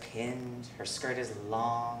hair is pinned, her skirt is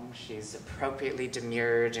long, she's appropriately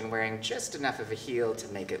demurred and wearing just enough of a heel to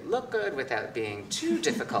make it look good without being too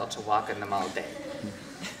difficult to walk in them all day.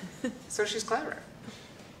 So she's clever.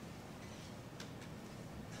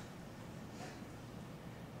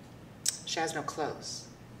 She has no clothes.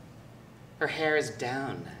 Her hair is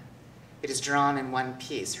down. It is drawn in one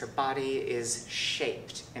piece. Her body is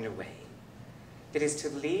shaped in a way that is to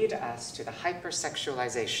lead us to the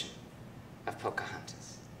hypersexualization of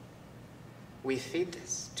Pocahontas. We feed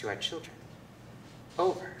this to our children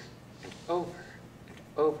over and over and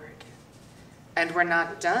over again. And we're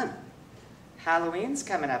not done. Halloween's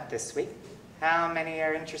coming up this week. How many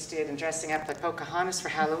are interested in dressing up like Pocahontas for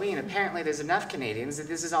Halloween? Apparently there's enough Canadians that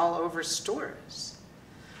this is all over stores,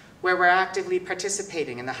 where we're actively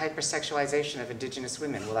participating in the hypersexualization of Indigenous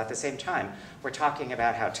women, while at the same time, we're talking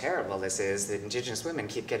about how terrible this is, that Indigenous women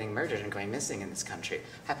keep getting murdered and going missing in this country.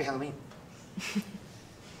 Happy Halloween.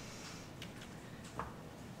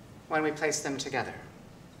 When we place them together,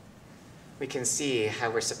 we can see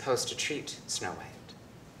how we're supposed to treat Snow White.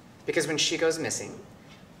 Because when she goes missing,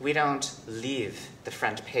 we don't leave the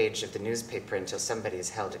front page of the newspaper until somebody is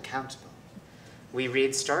held accountable. We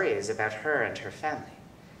read stories about her and her family,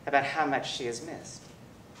 about how much she is missed.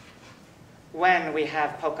 When we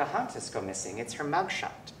have Pocahontas go missing, it's her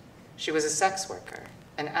mugshot. She was a sex worker,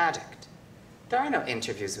 an addict. There are no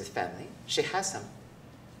interviews with family. She has them.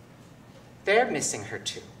 They're missing her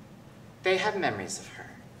too. They have memories of her.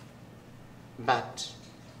 But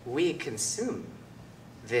we consume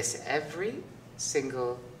this every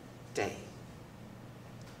single day.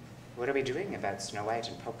 What are we doing about Snow White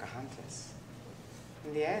and Pocahontas?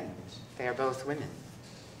 In the end, they are both women.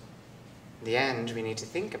 In the end, we need to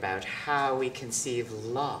think about how we conceive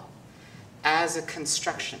law as a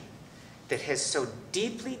construction that has so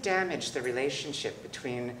deeply damaged the relationship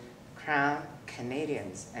between Crown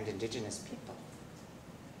Canadians and Indigenous people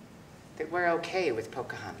that we're okay with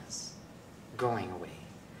Pocahontas going away.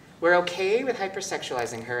 We're okay with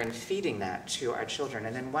hypersexualizing her and feeding that to our children,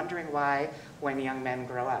 and then wondering why, when young men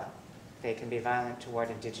grow up, they can be violent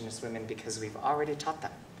toward Indigenous women because we've already taught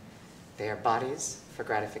them they are bodies for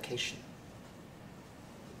gratification.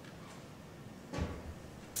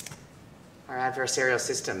 Our adversarial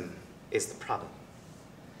system is the problem.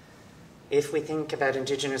 If we think about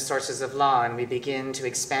Indigenous sources of law and we begin to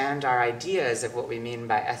expand our ideas of what we mean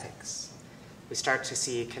by ethics, we start to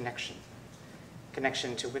see connection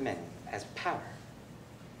to women as power.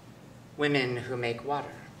 Women who make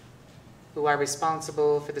water, who are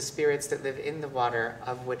responsible for the spirits that live in the water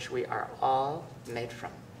of which we are all made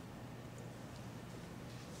from.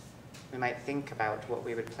 We might think about what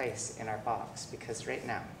we would place in our box, because right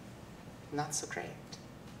now, not so great.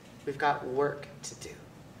 We've got work to do.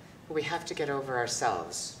 But we have to get over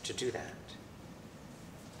ourselves to do that.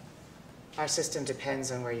 Our system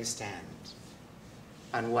depends on where you stand,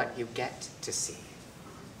 on what you get to see,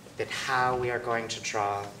 that how we are going to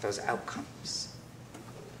draw those outcomes.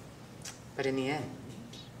 But in the end,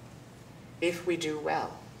 if we do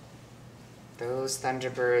well, those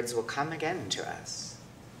thunderbirds will come again to us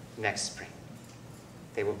next spring.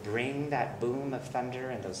 They will bring that boom of thunder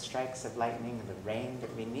and those strikes of lightning and the rain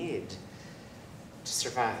that we need to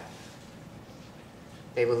survive.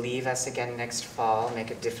 They will leave us again next fall,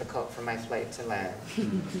 make it difficult for my flight to land.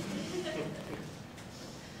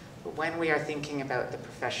 But when we are thinking about the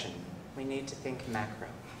profession, we need to think macro.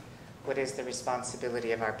 What is the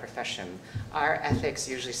responsibility of our profession? Our ethics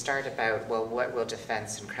usually start about, well, what will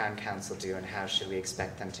defense and Crown Counsel do and how should we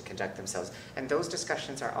expect them to conduct themselves? And those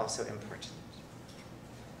discussions are also important.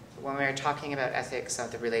 But when we are talking about ethics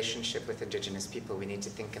of the relationship with Indigenous people, we need to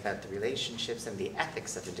think about the relationships and the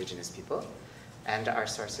ethics of Indigenous people and our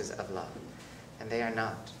sources of law. And they are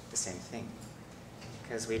not the same thing,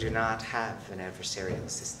 because we do not have an adversarial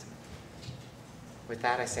system. With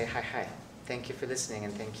that, I say hi, hi. Thank you for listening,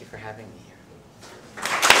 and thank you for having me here.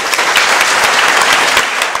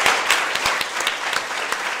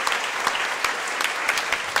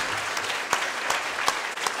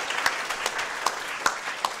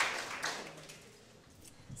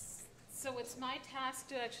 So it's my task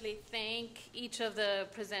to actually thank each of the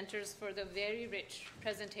presenters for the very rich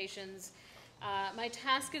presentations. My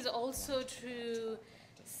task is also to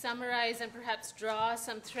summarize and perhaps draw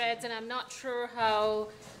some threads, and I'm not sure how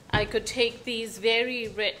I could take these very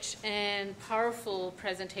rich and powerful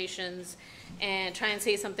presentations and try and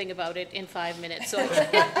say something about it in 5 minutes. So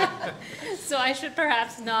so I should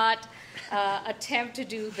perhaps not attempt to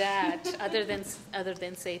do that other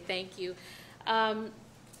than say thank you.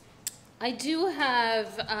 I do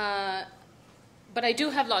have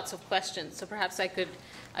lots of questions, so perhaps I could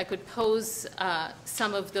pose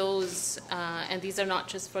some of those, and these are not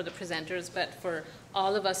just for the presenters, but for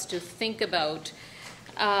all of us to think about.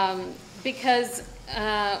 Because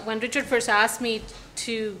when Richard first asked me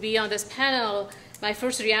to be on this panel, my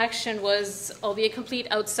first reaction was, I'll be a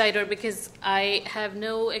complete outsider because I have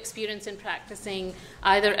no experience in practicing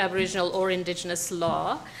either Aboriginal or Indigenous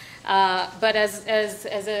law. But as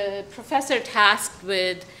a professor tasked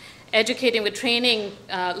with educating, with training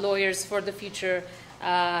lawyers for the future,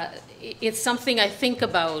 it's something I think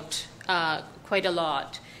about quite a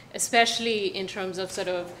lot, especially in terms of sort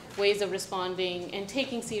of ways of responding and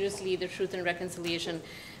taking seriously the Truth and Reconciliation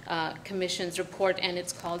Commission's report and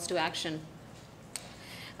its calls to action.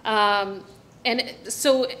 And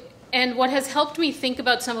what has helped me think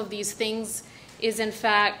about some of these things is in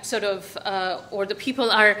fact sort of, or the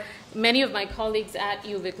people are, many of my colleagues at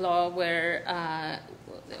UVic Law where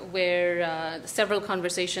several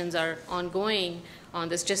conversations are ongoing on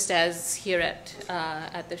this, just as here at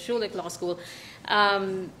the Schulich Law School.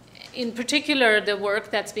 In particular, the work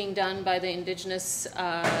that's being done by the Indigenous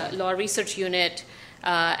Law Research Unit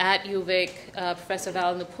at UVic, Professor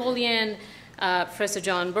Val Napoleon, Professor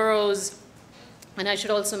John Burrows, and I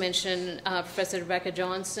should also mention Professor Rebecca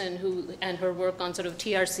Johnson, and her work on sort of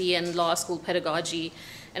TRC and law school pedagogy.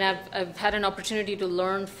 And I've had an opportunity to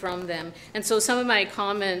learn from them. And so some of my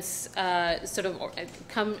comments sort of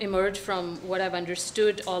emerge from what I've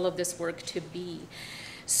understood all of this work to be.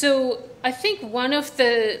 So I think one of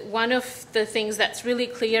the things that's really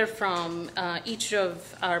clear from each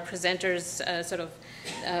of our presenters,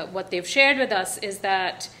 what they've shared with us, is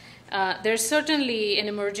that there's certainly an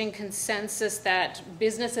emerging consensus that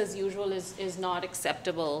business as usual is not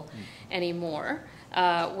acceptable anymore,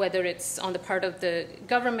 whether it's on the part of the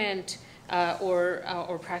government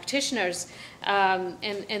or practitioners.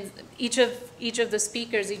 And each of the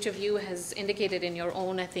speakers, each of you has indicated in your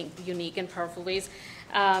own, I think, unique and powerful ways,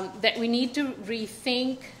 that we need to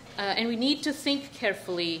rethink and we need to think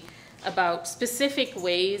carefully about specific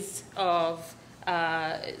ways to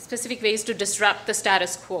disrupt the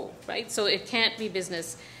status quo, right? So it can't be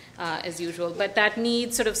business as usual, but that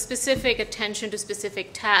needs sort of specific attention to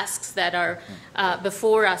specific tasks that are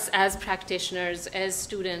before us as practitioners, as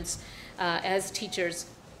students, as teachers.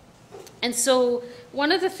 And so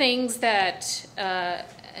one of the things that, I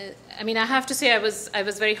mean, I have to say I was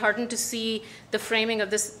very heartened to see the framing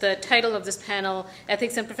of this, the title of this panel,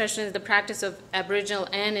 Ethics and Professionalism, the Practice of Aboriginal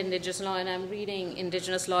and Indigenous Law, and I'm reading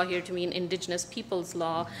Indigenous law here to mean Indigenous people's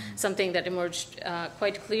law, something that emerged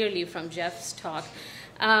quite clearly from Jeff's talk.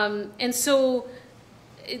 And so,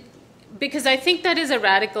 because I think that is a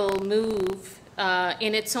radical move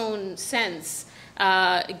in its own sense,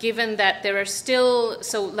 given that there are still,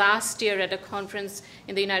 so last year at a conference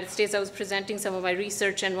in the United States, I was presenting some of my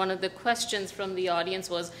research, and one of the questions from the audience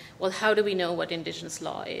was, well, how do we know what Indigenous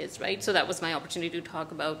law is, right? So that was my opportunity to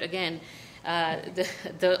talk about, again,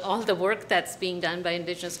 all the work that's being done by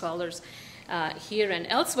Indigenous scholars here and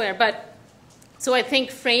elsewhere. But so I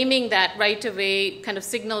think framing that right away kind of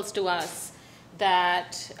signals to us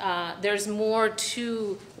that there's more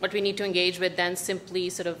to what we need to engage with than simply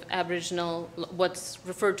sort of Aboriginal, what's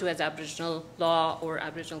referred to as Aboriginal law or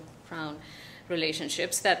Aboriginal Crown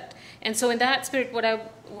relationships. And so in that spirit, what I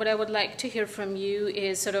would like to hear from you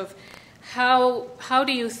is sort of how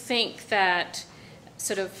do you think that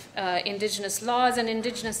sort of Indigenous laws and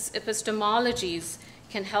Indigenous epistemologies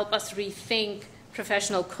can help us rethink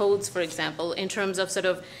professional codes, for example, in terms of sort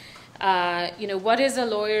of what is a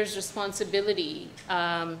lawyer's responsibility?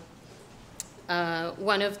 One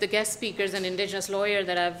of the guest speakers, an Indigenous lawyer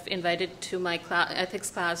that I've invited to my ethics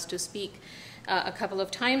class to speak a couple of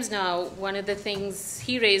times now, one of the things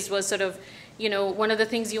he raised was sort of, one of the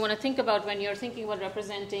things you want to think about when you're thinking about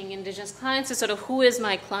representing Indigenous clients is sort of, who is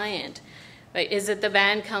my client? Right? Is it the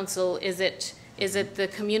band council? Is it the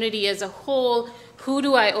community as a whole? Who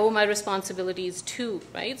do I owe my responsibilities to,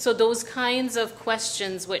 right? So those kinds of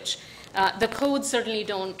questions which the codes certainly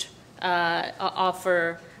don't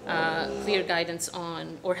offer clear guidance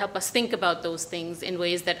on or help us think about those things in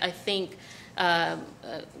ways that I think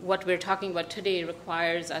what we're talking about today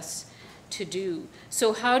requires us to do.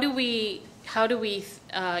 So in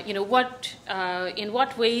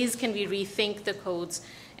what ways can we rethink the codes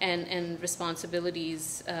and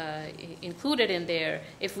responsibilities included in there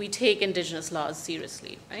if we take Indigenous laws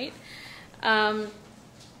seriously, right?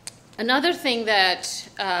 Another thing that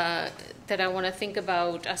I want to think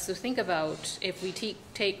about if we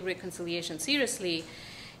take reconciliation seriously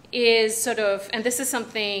is sort of, and this is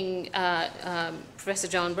something Professor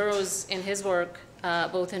John Burroughs in his work,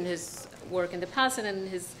 both in his work in the past and in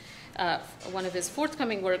his one of his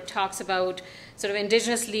forthcoming work, talks about sort of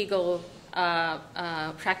Indigenous legal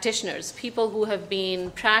practitioners, people who have been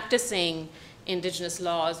practicing Indigenous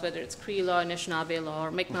laws, whether it's Cree law, Anishinaabe law,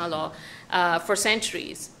 or Mi'kmaq law, for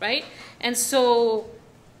centuries, right? And so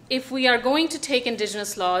if we are going to take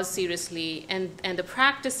Indigenous laws seriously and the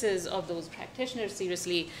practices of those practitioners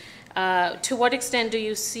seriously, to what extent do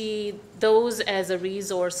you see those as a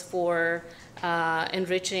resource for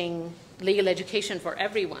enriching legal education for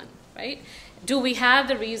everyone, right? Do we have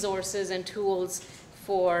the resources and tools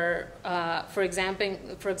for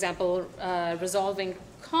example, resolving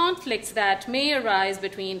conflicts that may arise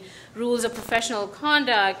between rules of professional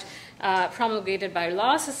conduct promulgated by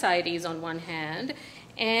law societies on one hand,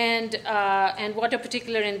 and what a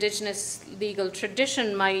particular Indigenous legal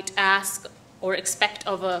tradition might ask or expect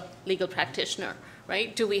of a legal practitioner,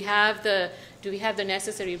 right? Do we have the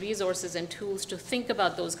necessary resources and tools to think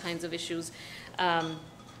about those kinds of issues?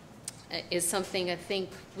 Is something I think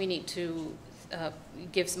we need to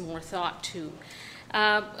give some more thought to.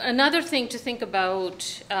 Another thing to think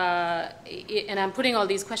about, and I'm putting all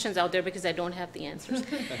these questions out there because I don't have the answers.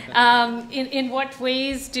 In what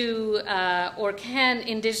ways do or can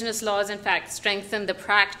Indigenous laws, in fact, strengthen the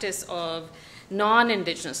practice of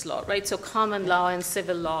non-Indigenous law, right? So common law and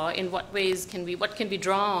civil law. In what ways what can we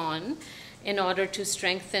draw on in order to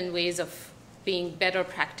strengthen ways of being better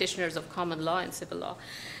practitioners of common law and civil law?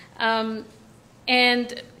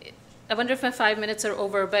 And I wonder if my 5 minutes are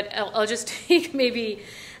over, but I'll just take maybe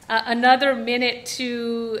another minute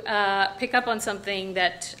to pick up on something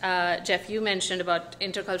that, Jeff, you mentioned about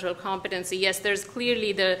intercultural competency. Yes, there's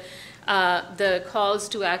clearly the calls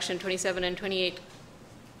to action 27 and 28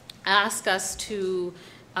 ask us to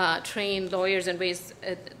train lawyers in ways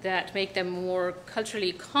that make them more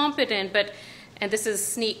culturally competent, and this is a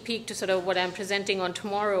sneak peek to sort of what I'm presenting on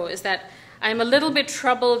tomorrow, is that I'm a little bit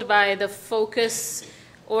troubled by the focus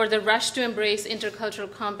or the rush to embrace intercultural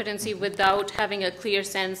competency without having a clear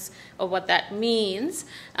sense of what that means,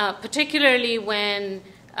 particularly when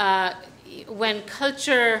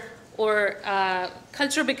culture or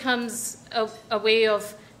culture becomes a way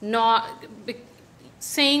of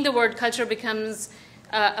saying the word culture becomes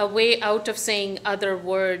a way out of saying other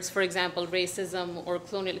words, for example, racism or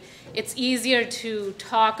colonial. It's easier to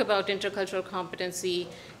talk about intercultural competency,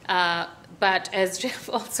 but as Jeff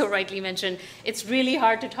also rightly mentioned, it's really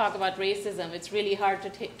hard to talk about racism. It's really hard to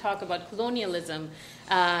talk about colonialism.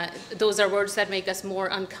 Those are words that make us more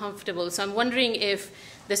uncomfortable. So I'm wondering if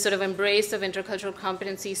this sort of embrace of intercultural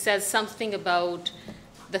competency says something about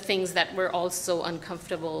the things that we're also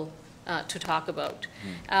uncomfortable to talk about.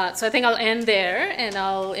 So I think I'll end there, and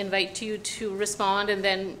I'll invite you to respond, and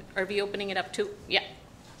then are we opening it up to? Yeah,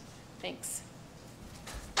 thanks.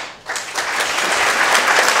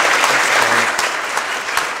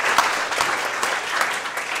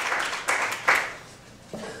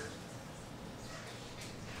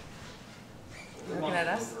 Looking at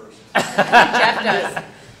us? Jeff does.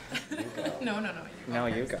 No. No,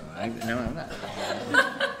 you go. No, I'm not.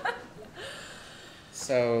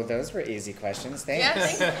 So those were easy questions.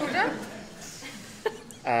 Thanks. Yeah, thanks. We're done.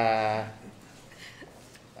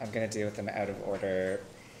 I'm going to deal with them out of order.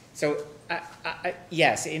 So,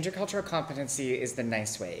 yes, intercultural competency is the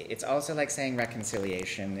nice way. It's also like saying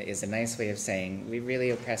reconciliation is a nice way of saying we really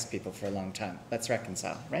oppressed people for a long time. Let's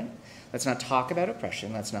reconcile, right? Let's not talk about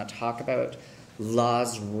oppression. Let's not talk about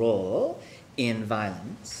law's role in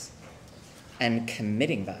violence and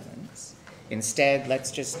committing violence. Instead,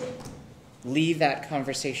 let's just leave that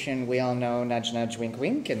conversation, we all know, nudge, nudge, wink,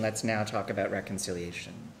 wink, and let's now talk about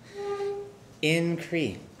reconciliation. In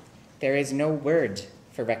Cree, there is no word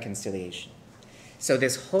for reconciliation. So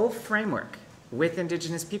this whole framework with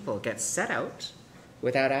Indigenous people gets set out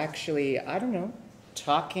without actually, I don't know,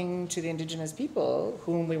 talking to the Indigenous people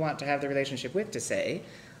whom we want to have the relationship with to say,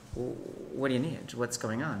 what do you need? What's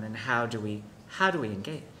going on? And how do we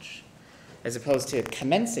engage? As opposed to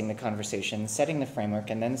commencing the conversation, setting the framework,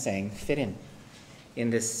 and then saying, fit in. In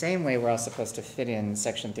the same way, we're all supposed to fit in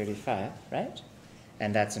Section 35, right?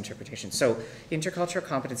 And that's interpretation. So intercultural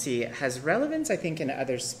competency has relevance, I think, in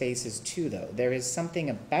other spaces too, though. There is something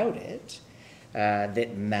about it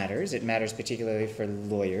that matters. It matters particularly for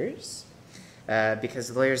lawyers, because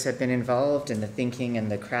lawyers have been involved in the thinking and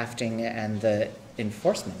the crafting and the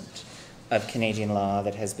enforcement of Canadian law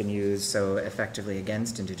that has been used so effectively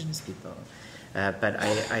against Indigenous people. But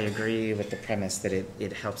I agree with the premise that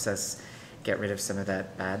it helps us get rid of some of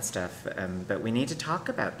that bad stuff. But we need to talk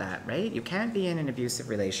about that, right? You can't be in an abusive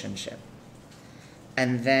relationship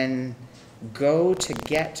and then go to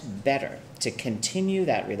get better, to continue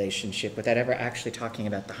that relationship without ever actually talking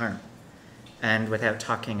about the harm and without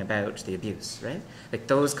talking about the abuse, right? Like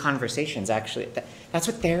those conversations actually, that's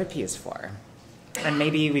what therapy is for. And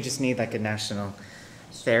maybe we just need like a national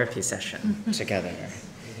therapy session together,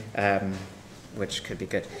 which could be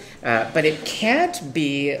good. But it can't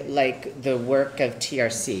be like the work of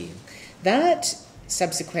TRC. That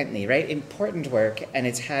subsequently, right, important work, and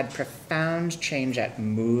it's had profound change at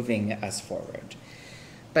moving us forward.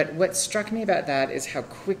 But what struck me about that is how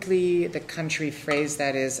quickly the country phrased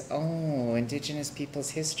that as, oh, Indigenous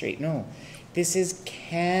people's history. No, this is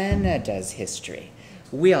Canada's history.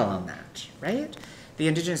 We all own that, right? The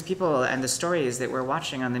Indigenous people and the stories that we're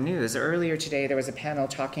watching on the news. Earlier today, there was a panel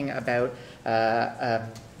talking about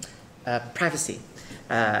privacy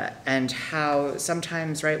and how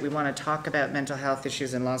sometimes, right, we want to talk about mental health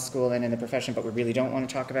issues in law school and in the profession, but we really don't want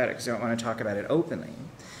to talk about it because we don't want to talk about it openly.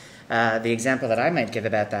 The example that I might give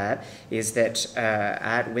about that is that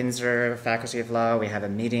at Windsor Faculty of Law, we have a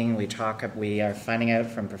meeting, we are finding out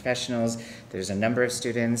from professionals, there's a number of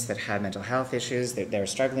students that have mental health issues that they're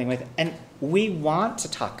struggling with, and we want to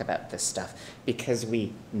talk about this stuff because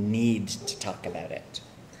we need to talk about it.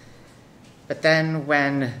 But then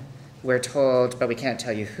when we're told, but we can't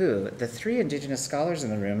tell you who, the 3 Indigenous scholars in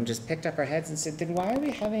the room just picked up our heads and said, then why are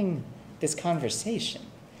we having this conversation?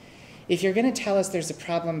 If you're going to tell us there's a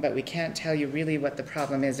problem, but we can't tell you really what the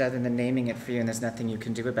problem is other than naming it for you and there's nothing you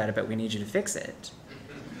can do about it, but we need you to fix it.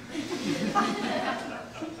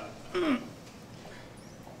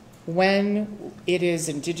 When it is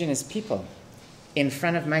Indigenous people in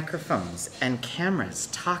front of microphones and cameras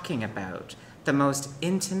talking about the most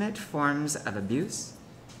intimate forms of abuse,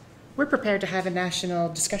 we're prepared to have a national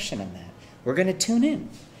discussion on that. We're going to tune in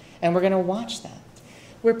and we're going to watch that.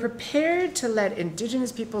 We're prepared to let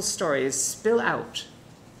Indigenous people's stories spill out.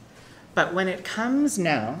 But when it comes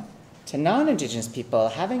now to non-Indigenous people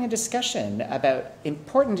having a discussion about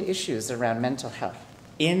important issues around mental health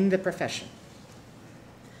in the profession,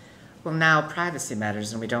 Well, now privacy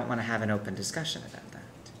matters, and we don't want to have an open discussion about that.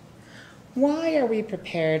 Why are we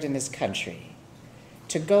prepared in this country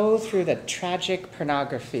to go through the tragic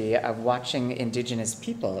pornography of watching Indigenous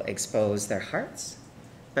people expose their hearts,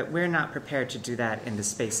 but we're not prepared to do that in the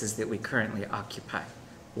spaces that we currently occupy?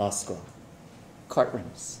 Law school,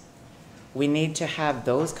 courtrooms. We need to have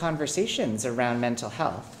those conversations around mental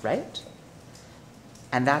health, right?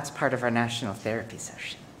 And that's part of our national therapy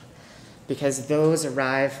session, because those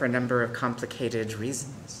arrive for a number of complicated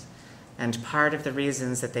reasons. And part of the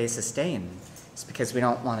reasons that they sustain is because we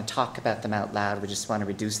don't want to talk about them out loud, we just want to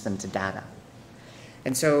reduce them to data.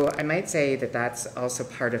 And so I might say that that's also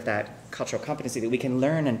part of that cultural competency that we can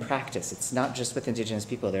learn and practice. It's not just with Indigenous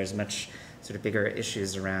people, there's much sort of bigger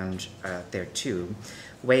issues around there too.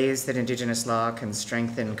 Ways that Indigenous law can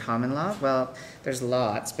strengthen common law, well, there's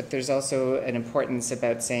lots, but there's also an importance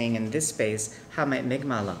about saying in this space, how might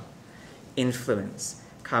Mi'kmaq law influence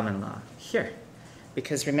common law here?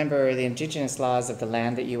 Because remember, the Indigenous laws of the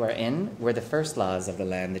land that you are in were the first laws of the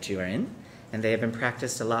land that you are in, and they have been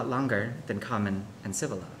practiced a lot longer than common and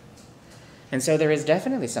civil law. And so there is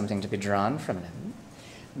definitely something to be drawn from them,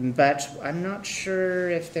 but I'm not sure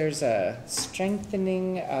if there's a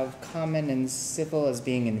strengthening of common and civil as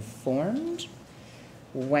being informed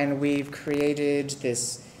when we've created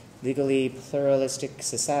this legally pluralistic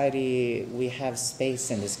society. We have space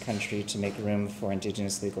in this country to make room for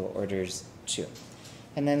Indigenous legal orders too.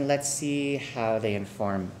 And then let's see how they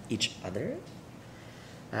inform each other.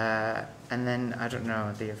 And then, I don't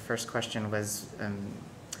know, the first question was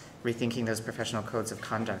rethinking those professional codes of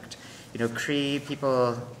conduct. You know, Cree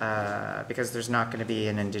people, because there's not going to be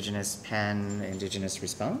an Indigenous Indigenous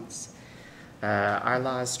response, our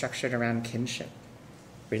law is structured around kinship,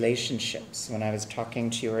 relationships. When I was talking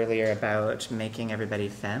to you earlier about making everybody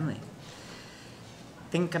family,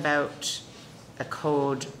 think about a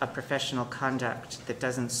code of professional conduct that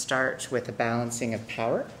doesn't start with a balancing of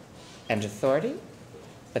power and authority,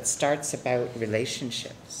 but starts about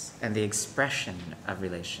relationships and the expression of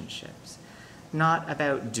relationships, not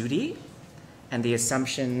about duty and the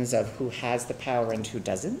assumptions of who has the power and who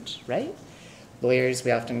doesn't, right? Lawyers, we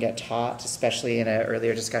often get taught, especially in an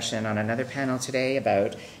earlier discussion on another panel today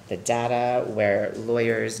about the data where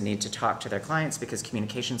lawyers need to talk to their clients because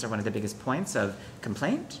communications are one of the biggest points of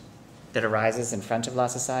complaint that arises in front of law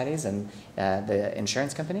societies and the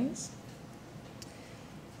insurance companies.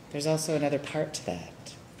 There's also another part to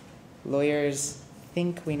that. Lawyers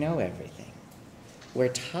think we know everything. We're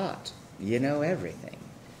taught you know everything.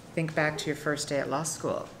 Think back to your first day at law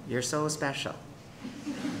school. You're so special,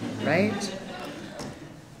 right?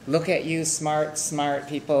 Look at you, smart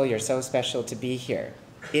people. You're so special to be here.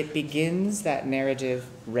 It begins that narrative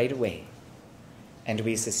right away, and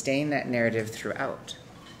we sustain that narrative throughout,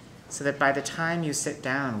 so that by the time you sit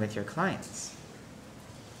down with your clients,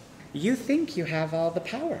 you think you have all the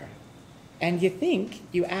power. And you think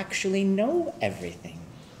you actually know everything.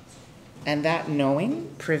 And that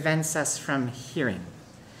knowing prevents us from hearing.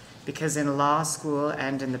 Because in law school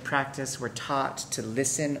and in the practice, we're taught to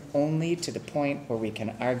listen only to the point where we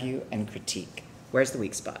can argue and critique. Where's the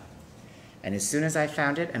weak spot? And as soon as I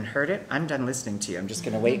found it and heard it, I'm done listening to you. I'm just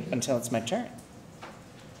going to wait until it's my turn.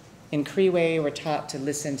 In Cree way, we're taught to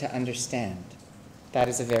listen to understand. That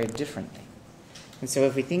is a very different thing. And so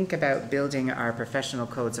if we think about building our professional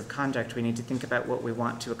codes of conduct, we need to think about what we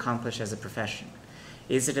want to accomplish as a profession.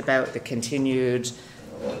 Is it about the continued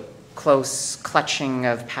close clutching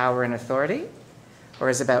of power and authority? Or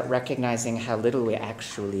is it about recognizing how little we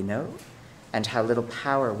actually know and how little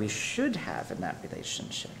power we should have in that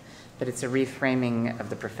relationship? But it's a reframing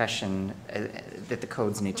of the profession that the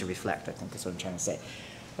codes need to reflect, I think is what I'm trying to say.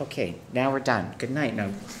 Okay, now we're done. Good night.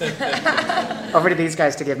 No. Over to these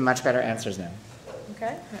guys to give much better answers now.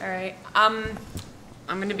 Okay, all right. I'm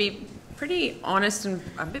going to be pretty honest and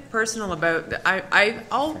a bit personal about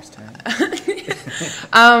First time.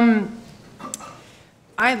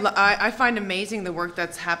 I find amazing the work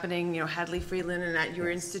that's happening, you know, Hadley Freeland and at your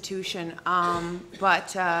institution. And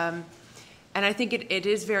I think it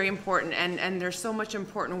is very important, and there's so much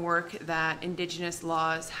important work that Indigenous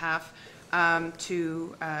laws have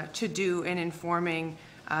to do in informing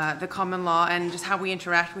the common law and just how we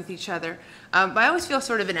interact with each other. But I always feel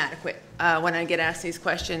sort of inadequate when I get asked these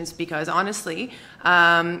questions because honestly,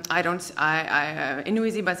 I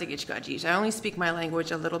only speak my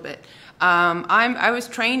language a little bit. I was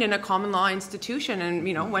trained in a common law institution, and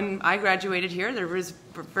you know, when I graduated here, there was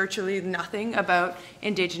virtually nothing about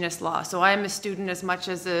Indigenous law. So I am a student as much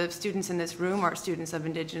as the students in this room are students of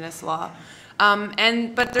Indigenous law.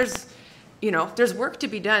 But there's work to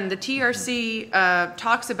be done. The TRC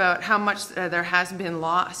talks about how much there has been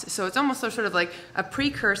lost. So it's almost sort of like a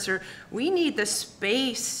precursor. We need the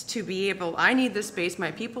space to be able, I need the space,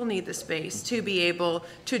 my people need the space to be able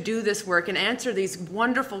to do this work and answer these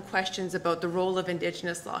wonderful questions about the role of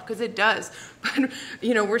Indigenous law, because it does. But,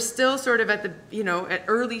 we're still sort of at the, at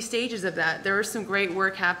early stages of that. There is some great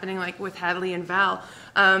work happening, like with Hadley and Val.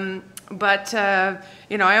 But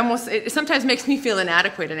it sometimes makes me feel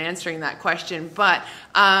inadequate in answering that question. But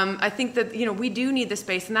I think that, we do need the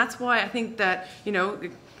space. And that's why I think that,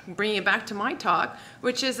 bringing it back to my talk,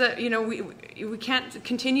 which is that, we can't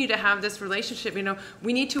continue to have this relationship.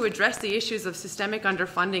 We need to address the issues of systemic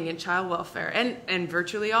underfunding in child welfare and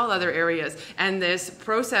virtually all other areas. And this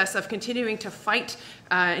process of continuing to fight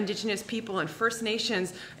Indigenous people and First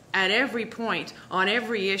Nations at every point, on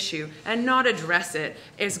every issue, and not address it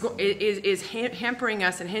is hampering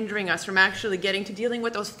us and hindering us from actually getting to dealing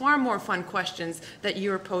with those far more fun questions that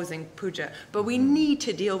you're posing, Pooja. But we need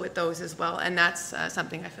to deal with those as well, and that's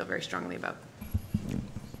something I feel very strongly about.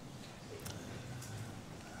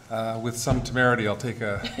 With some temerity, I'll take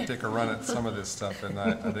a run at some of this stuff, and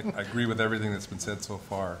I think I agree with everything that's been said so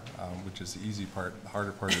far, which is the easy part. The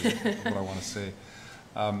harder part is what I want to say.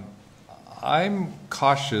 I'm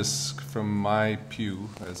cautious from my pew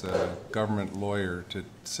as a government lawyer to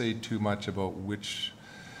say too much about which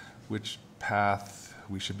path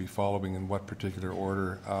we should be following in what particular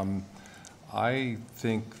order. I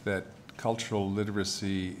think that cultural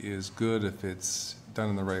literacy is good if it's done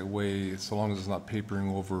in the right way, so long as it's not papering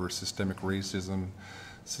over systemic racism,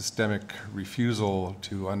 systemic refusal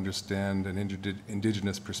to understand an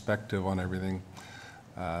Indigenous perspective on everything,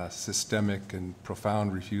 systemic and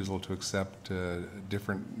profound refusal to accept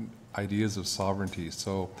different ideas of sovereignty.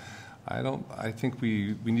 So I think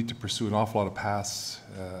we need to pursue an awful lot of paths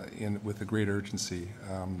with a great urgency.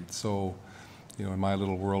 In my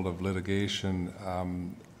little world of litigation,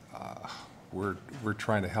 we're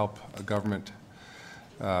trying to help a government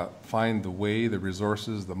find the way, the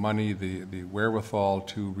resources, the money, the wherewithal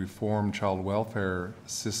to reform child welfare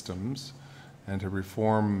systems and to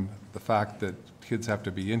reform the fact that kids have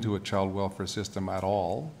to be into a child welfare system at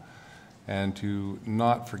all, and to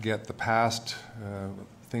not forget the past,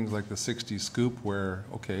 things like the 60s scoop where,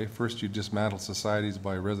 okay, first you dismantle societies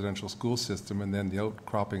by a residential school system, and then the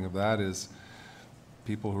outcropping of that is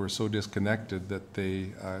people who are so disconnected that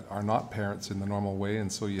they are not parents in the normal way,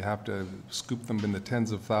 and so you have to scoop them in the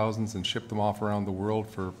tens of thousands and ship them off around the world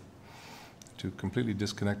to completely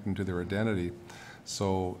disconnect them to their identity.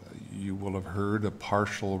 So you will have heard a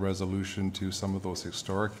partial resolution to some of those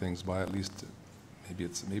historic things by at least, maybe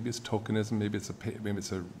it's tokenism,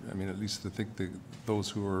 I mean, at least I think those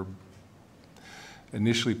who are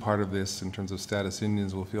initially part of this in terms of status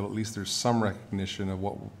Indians will feel at least there's some recognition of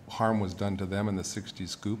what harm was done to them in the 60s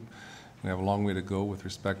scoop. We have a long way to go with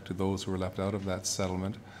respect to those who were left out of that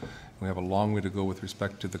settlement. We have a long way to go with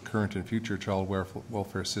respect to the current and future child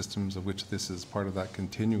welfare systems, of which this is part of that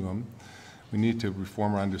continuum. We need to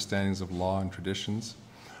reform our understandings of law and traditions.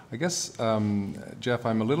 I guess, Jeff,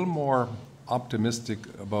 I'm a little more optimistic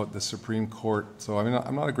about the Supreme Court. So I mean,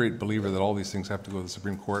 I'm not a great believer that all these things have to go to the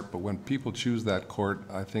Supreme Court, but when people choose that court,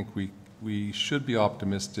 I think we should be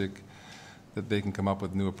optimistic that they can come up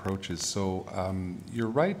with new approaches. So you're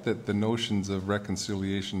right that the notions of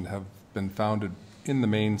reconciliation have been founded in the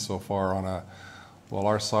main so far on well,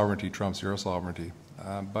 our sovereignty trumps your sovereignty.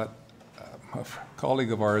 But a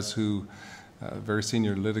colleague of ours who a very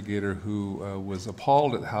senior litigator who was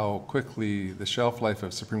appalled at how quickly the shelf life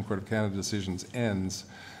of Supreme Court of Canada decisions ends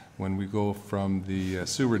when we go from the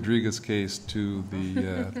Sue Rodriguez case to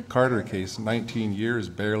the Carter case, 19 years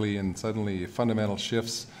barely, and suddenly fundamental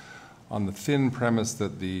shifts on the thin premise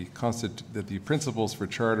that the principles for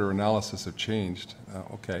charter analysis have changed.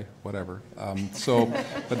 Okay, whatever.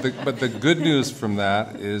 But the good news from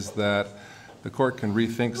that is that the court can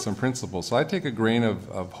rethink some principles. So I take a grain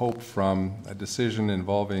of hope from a decision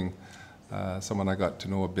involving someone I got to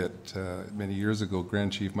know a bit many years ago,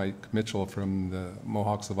 Grand Chief Mike Mitchell from the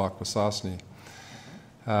Mohawks of Akwesasne.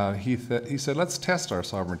 He said, let's test our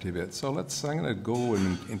sovereignty a bit. So I'm going to go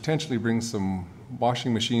and intentionally bring some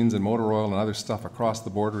washing machines and motor oil and other stuff across the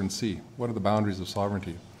border and see what are the boundaries of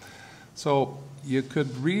sovereignty. So you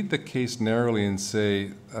could read the case narrowly and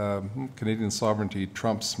say Canadian sovereignty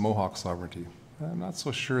trumps Mohawk sovereignty. I'm not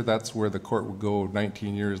so sure that's where the court would go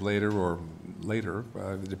 19 years later or later,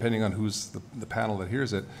 depending on who's the panel that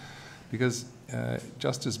hears it, because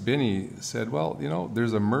Justice Binney said, well,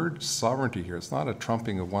 there's a merged sovereignty here. It's not a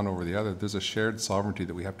trumping of one over the other. There's a shared sovereignty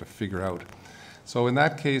that we have to figure out. So in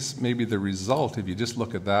that case, maybe the result, if you just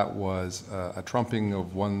look at that, was a trumping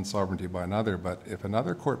of one sovereignty by another. But if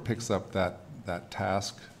another court picks up that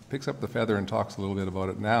task, picks up the feather and talks a little bit about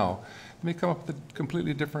it now, it may come up with a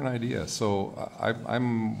completely different idea. So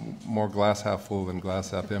I'm more glass half full than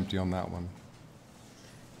glass half empty on that one.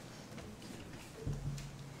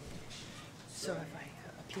 So if I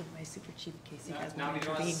appeal my super chief case, you guys Now, want do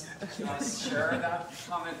to you intervene? want to share that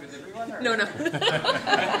comment with everyone? Or? No, no.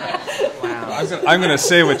 Wow. I'm going to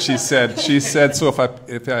say what she said. She said, so if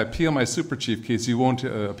I appeal my super chief case, you won't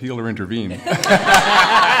appeal or intervene. That's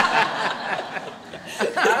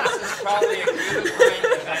probably a good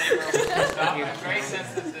point. I'm very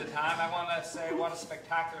sensitive to the time. I want to say what a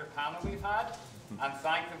spectacular panel we've had, and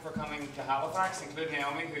thank them for coming to Halifax, including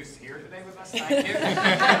Naomi, who's here today with us. Thank you.